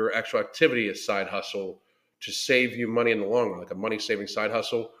your actual activity a side hustle to save you money in the long run, like a money saving side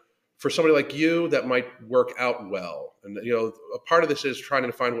hustle, for somebody like you, that might work out well. And, a part of this is trying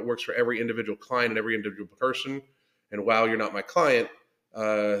to find what works for every individual client and every individual person. And while you're not my client,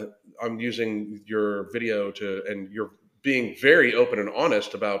 I'm using your video and you're being very open and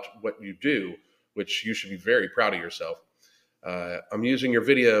honest about what you do, which you should be very proud of yourself. I'm using your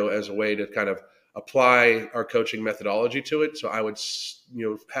video as a way to kind of apply our coaching methodology to it. So I would,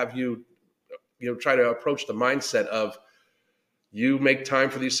 have you, try to approach the mindset of, you make time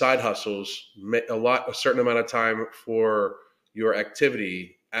for these side hustles, a certain amount of time for your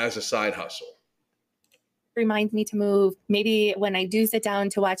activity as a side hustle. Reminds me to move. Maybe when I do sit down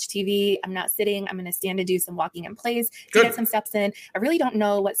to watch TV, I'm not sitting. I'm going to stand and do some walking in place to get some steps in. I really don't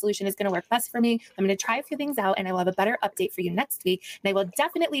know what solution is going to work best for me. I'm going to try a few things out, and I will have a better update for you next week. And I will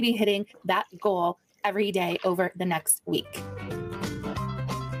definitely be hitting that goal every day over the next week.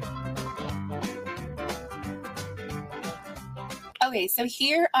 Okay, so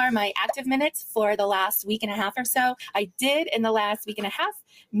here are my active minutes for the last week and a half or so. I did, in the last week and a half,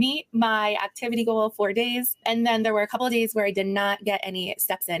 meet my activity goal 4 days. And then there were a couple of days where I did not get any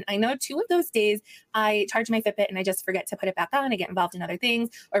steps in. I know 2 of those days I charge my Fitbit and I just forget to put it back on. I get involved in other things,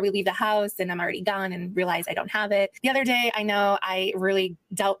 or we leave the house and I'm already gone and realize I don't have it. The other day, I know I really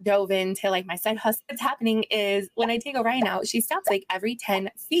dove into like my side hustle. What's happening is when I take Orion out, she stops like every 10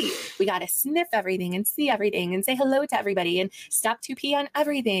 feet. We got to sniff everything and see everything and say hello to everybody and stop to pee on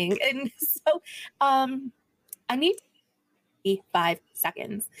everything. And so I need 5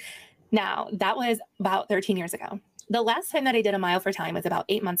 seconds. Now, that was about 13 years ago. The last time that I did a mile for time was about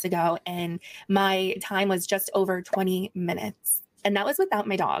 8 months ago, and my time was just over 20 minutes. And that was without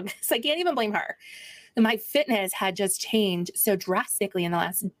my dog. So I can't even blame her. My fitness had just changed so drastically in the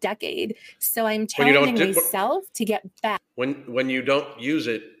last decade. So I'm challenging myself to get back. When you don't use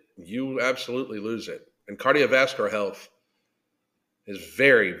it, you absolutely lose it. And cardiovascular health is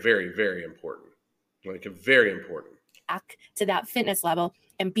very, very, very important. Like very important. Back to that fitness level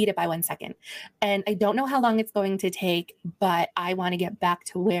and beat it by 1 second. And I don't know how long it's going to take, but I want to get back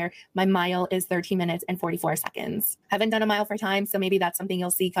to where my mile is 13 minutes and 44 seconds. I haven't done a mile for time, so maybe that's something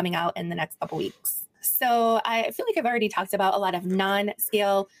you'll see coming out in the next couple weeks. So I feel like I've already talked about a lot of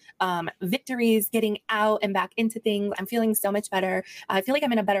non-scale victories, getting out and back into things. I'm feeling so much better. I feel like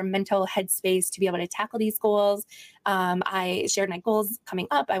I'm in a better mental headspace to be able to tackle these goals. I shared my goals coming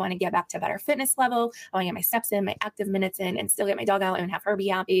up. I want to get back to a better fitness level. I want to get my steps in, my active minutes in, and still get my dog out and have her be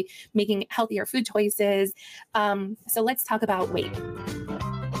happy, making healthier food choices. So let's talk about weight.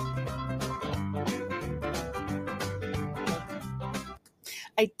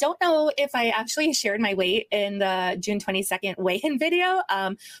 I don't know if I actually shared my weight in the June 22nd weigh-in video,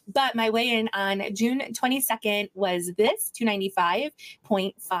 but my weigh-in on June 22nd was this,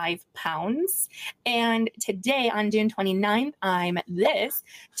 295.5 pounds. And today on June 29th, I'm this,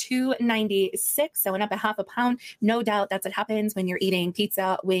 296. I went up a half a pound. No doubt that's what happens when you're eating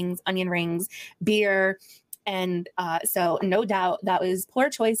pizza, wings, onion rings, beer. And so no doubt that was poor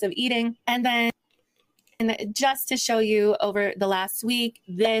choice of eating. And then just to show you over the last week,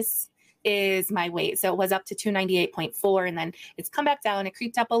 this is my weight. So it was up to 298.4 and then it's come back down. It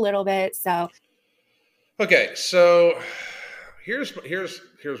creeped up a little bit. So. Okay. So here's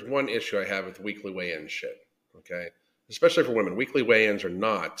one issue I have with weekly weigh-in shit. Okay. Especially for women. Weekly weigh-ins are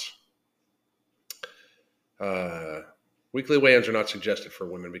not suggested for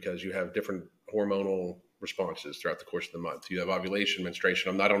women because you have different hormonal responses throughout the course of the month. You have ovulation,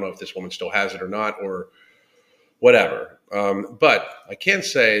 menstruation. I don't know if this woman still has it or not, or whatever. But I can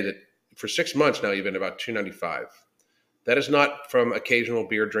say that for 6 months now, you've been about 295. That is not from occasional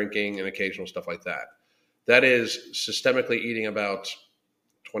beer drinking and occasional stuff like that. That is systemically eating about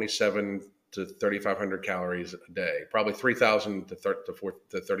 27 to 3,500 calories a day, probably 3,000 to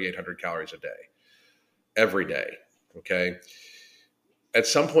 3,800 calories a day, every day. Okay. At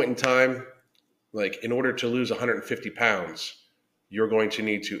some point in time, like in order to lose 150 pounds, you're going to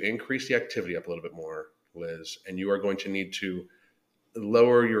need to increase the activity up a little bit more, Liz, and you are going to need to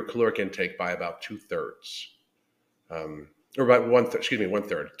lower your caloric intake by about 2/3, or about 1/3. Excuse me,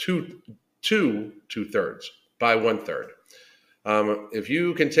 1/3. Two-thirds by 1/3. If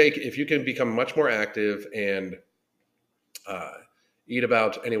you can become much more active and eat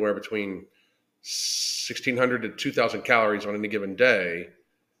about anywhere between 1,600 to 2,000 calories on any given day,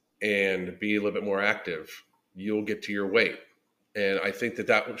 and be a little bit more active, you'll get to your weight. And I think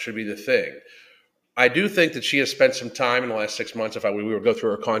that should be the thing. I do think that she has spent some time in the last 6 months, we would go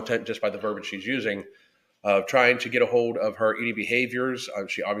through her content just by the verbiage she's using, of trying to get a hold of her eating behaviors.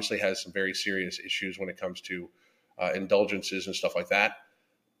 She obviously has some very serious issues when it comes to indulgences and stuff like that.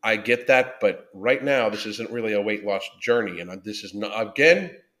 I get that, but right now, this isn't really a weight loss journey. And this is not,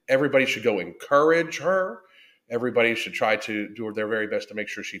 again, everybody should go encourage her. Everybody should try to do their very best to make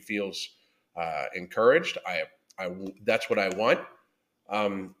sure she feels encouraged. That's what I want.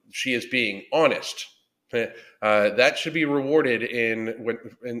 She is being honest. That should be rewarded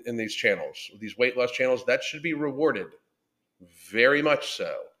in these channels, these weight loss channels. That should be rewarded, very much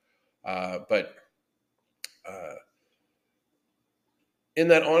so. But in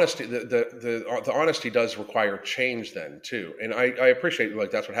that honesty, the honesty does require change then too. And I appreciate,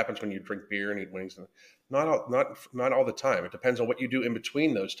 like, that's what happens when you drink beer and eat wings. Not all the time. It depends on what you do in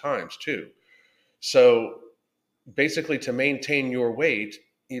between those times too. So basically, to maintain your weight,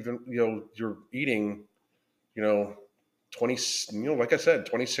 even, you're eating, 20, like I said,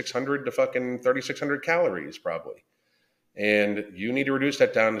 2,600 to fucking 3,600 calories probably. And you need to reduce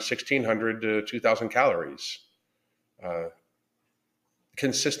that down to 1,600 to 2,000 calories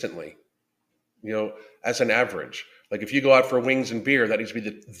consistently, as an average. Like if you go out for wings and beer, that needs to be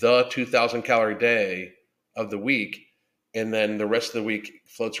the 2,000 calorie day of the week. and then the rest of the week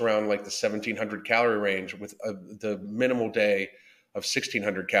floats around like the 1,700 calorie range with the minimal day of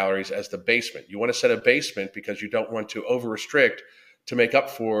 1,600 calories as the basement. You want to set a basement because you don't want to over restrict to make up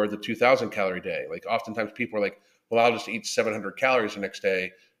for the 2,000 calorie day. Like oftentimes people are like, well, I'll just eat 700 calories the next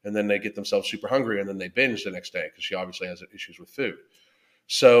day, and then they get themselves super hungry and then they binge the next day because she obviously has issues with food.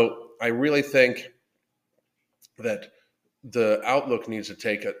 So I really think that the outlook needs to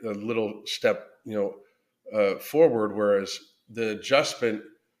take a little step, forward. Whereas the adjustment,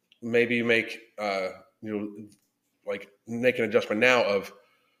 maybe you make, like make an adjustment now of,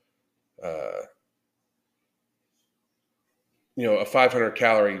 a 500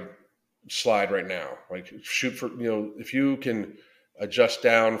 calorie slide right now. Like shoot for, if you can adjust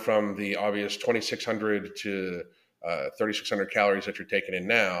down from the obvious 2,600 to 3,600 calories that you're taking in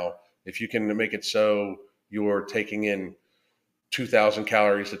now, if you can make it so you're taking in 2,000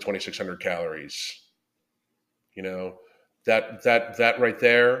 calories to 2,600 calories, that right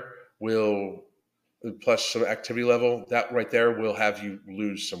there will, plus some activity level, that right there will have you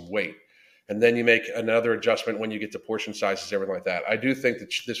lose some weight. And then you make another adjustment when you get to portion sizes, everything like that. I do think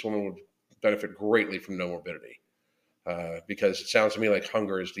that this woman would benefit greatly from no morbidity, because it sounds to me like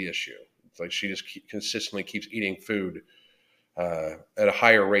hunger is the issue. It's like she just consistently keeps eating food at a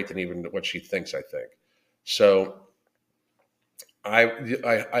higher rate than even what she thinks, I think. So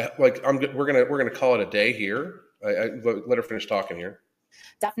we're gonna call it a day here. I let her finish talking here.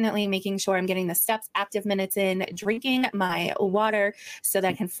 Definitely making sure I'm getting the steps, active minutes in, drinking my water so that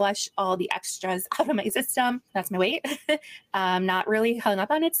I can flush all the extras out of my system. That's my weight. I'm not really hung up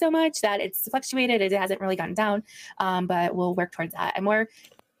on it so much that it's fluctuated. It hasn't really gone down, but we'll work towards that. And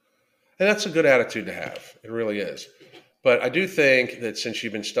that's a good attitude to have. It really is. But I do think that since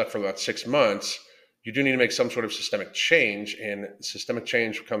you've been stuck for about 6 months, you do need to make some sort of systemic change. And systemic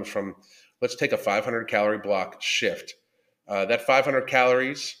change comes from, let's take a 500 calorie block shift. That 500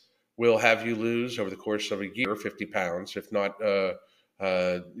 calories will have you lose over the course of a year 50 pounds. If not,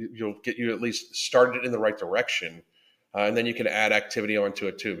 you'll get you at least started in the right direction. And then you can add activity onto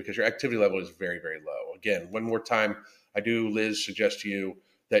it too, because your activity level is very, very low. Again, one more time, I do, Liz, suggest to you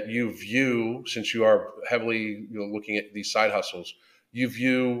that you view, since you are heavily looking at these side hustles, you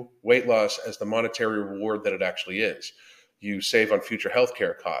view weight loss as the monetary reward that it actually is. You save on future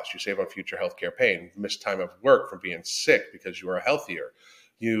healthcare costs. You save on future healthcare pain, missed time of work from being sick because you are healthier.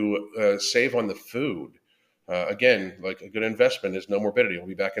 You save on the food. Again, like a good investment is no morbidity. We'll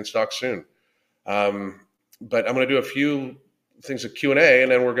be back in stock soon. But I'm going to do a few things of Q&A,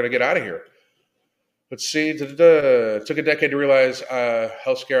 and then we're going to get out of here. Let's see. It took a decade to realize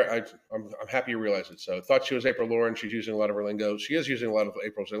health scare. I'm happy you realized it. So thought she was April Lauren. She's using a lot of her lingo. She is using a lot of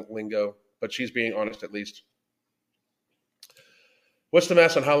April's lingo, but she's being honest at least. What's the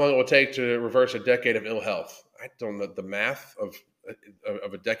math on how long it will take to reverse a decade of ill health? I don't know the math of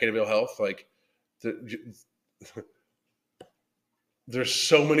a decade of ill health. Like, there's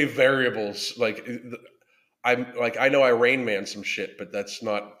so many variables. Like, I know I Rain Man some shit, but that's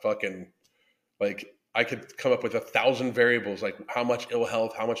not fucking like. I could come up with 1,000 variables, like how much ill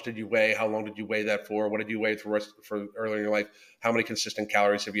health, how much did you weigh, how long did you weigh that for, what did you weigh for earlier in your life, how many consistent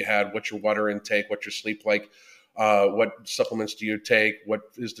calories have you had, what's your water intake, what's your sleep like. What supplements do you take? What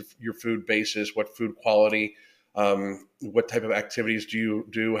is your food basis? What food quality? What type of activities do you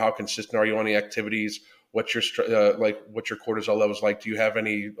do? How consistent are you on the activities? What's your what's your cortisol levels like? Do you have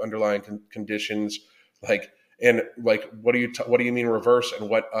any underlying conditions? What do you mean reverse? And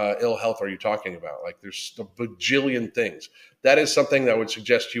what ill health are you talking about? Like, there's a bajillion things. That is something that I would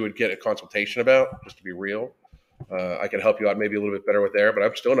suggest you would get a consultation about, just to be real. I can help you out maybe a little bit better with there, but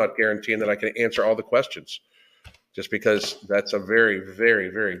I'm still not guaranteeing that I can answer all the questions. Just because that's a very, very,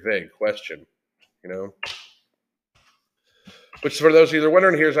 very vague question, Which, for those of you that are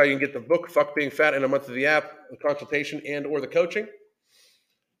wondering, here's how you can get the book, Fuck Being Fat, in a month of the app, the consultation, and or the coaching.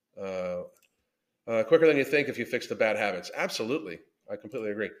 Quicker than you think if you fix the bad habits. Absolutely. I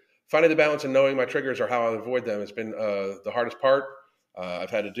completely agree. Finding the balance and knowing my triggers or how I avoid them has been the hardest part I've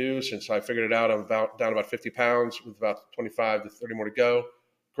had to do since I figured it out. I'm down about 50 pounds with about 25 to 30 more to go.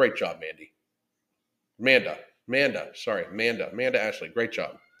 Great job, Mandy. Amanda Ashley, great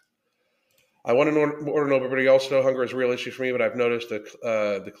job. I want to know everybody else know hunger is a real issue for me, but I've noticed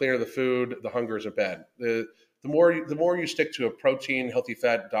the cleaner the food, the hunger isn't bad. The more you stick to a protein, healthy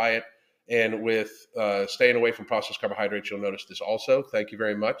fat diet, and with staying away from processed carbohydrates, you'll notice this also. Thank you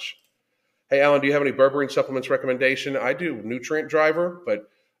very much. Hey, Alan, do you have any berberine supplements recommendation? I do Nutrient Driver, but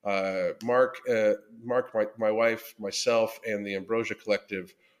Mark, my wife, myself, and the Ambrosia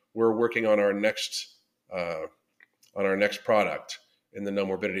Collective, we're working on our next product in the No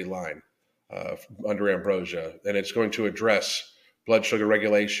Morbidity line. under Ambrosia, and it's going to address blood sugar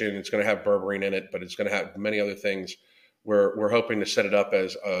regulation. It's going to have berberine in it, but it's going to have many other things. We're hoping to set it up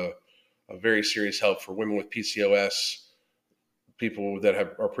as a very serious help for women with PCOS, people that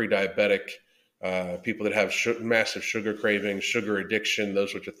are pre-diabetic, people that have massive sugar cravings, sugar addiction,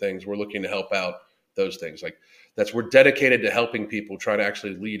 those sorts of things. We're looking to help out those things. We're dedicated to helping people try to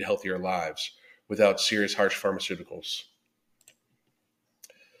actually lead healthier lives without serious, harsh pharmaceuticals.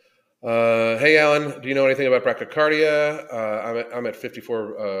 Hey, Alan, do you know anything about brachycardia? I'm at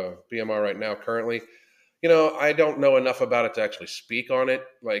 54 BMR right now currently. I don't know enough about it to actually speak on it,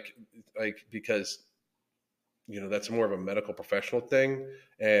 because that's more of a medical professional thing,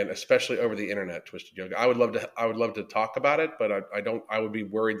 and especially over the internet, twisted yoga. I would love to talk about it, but I would be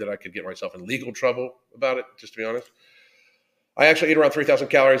worried that I could get myself in legal trouble about it, just to be honest. I actually eat around 3,000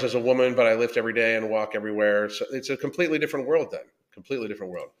 calories as a woman, but I lift every day and walk everywhere. So it's a completely different world then. Completely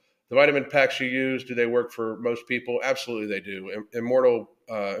different world. The vitamin packs you use, do they work for most people? Absolutely they do. Immortal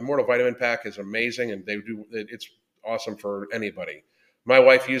Vitamin Pack is amazing, and it's awesome for anybody. My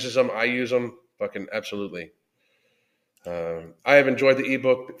wife uses them. I use them. Fucking absolutely. I have enjoyed the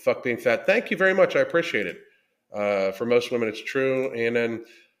ebook, Fuck Being Fat. Thank you very much. I appreciate it. For most women, it's true. And then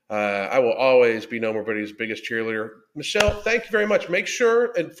I will always be No Morbidity's biggest cheerleader. Michelle, thank you very much. Make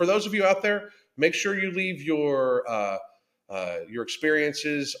sure, and for those of you out there, make sure you leave your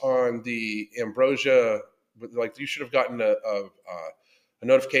experiences on the Ambrosia. You should have gotten a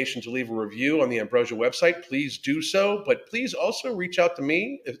notification to leave a review on the Ambrosia website. Please do so. But please also reach out to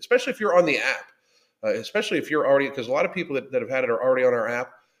me, especially if you're on the app. Especially if you're already, because a lot of people that have had it are already on our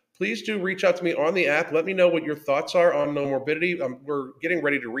app. Please do reach out to me on the app. Let me know what your thoughts are on No Morbidity. We're getting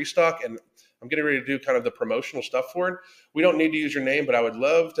ready to restock, and I'm getting ready to do kind of the promotional stuff for it. We don't need to use your name, but I would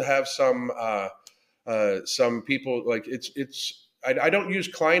love to have some people, I don't use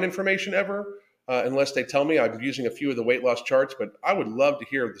client information ever unless they tell me. I'm using a few of the weight loss charts, but I would love to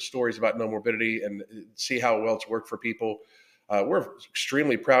hear the stories about No Morbidity and see how well it's worked for people. We're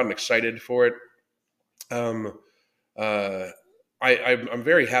extremely proud and excited for it. I'm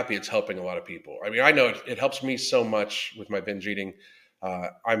very happy it's helping a lot of people. I mean, I know it helps me so much with my binge eating.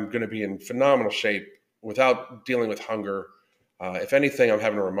 I'm going to be in phenomenal shape without dealing with hunger. If anything, I'm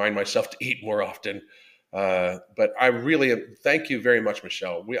having to remind myself to eat more often. But I really thank you very much,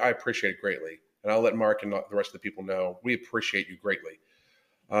 Michelle. I appreciate it greatly. And I'll let Mark and the rest of the people know we appreciate you greatly.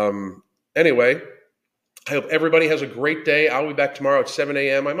 Anyway, I hope everybody has a great day. I'll be back tomorrow at 7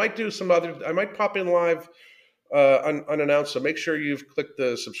 a.m. I might pop in live unannounced. So make sure you've clicked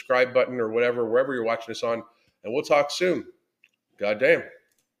the subscribe button or whatever, wherever you're watching this on, and we'll talk soon. God damn.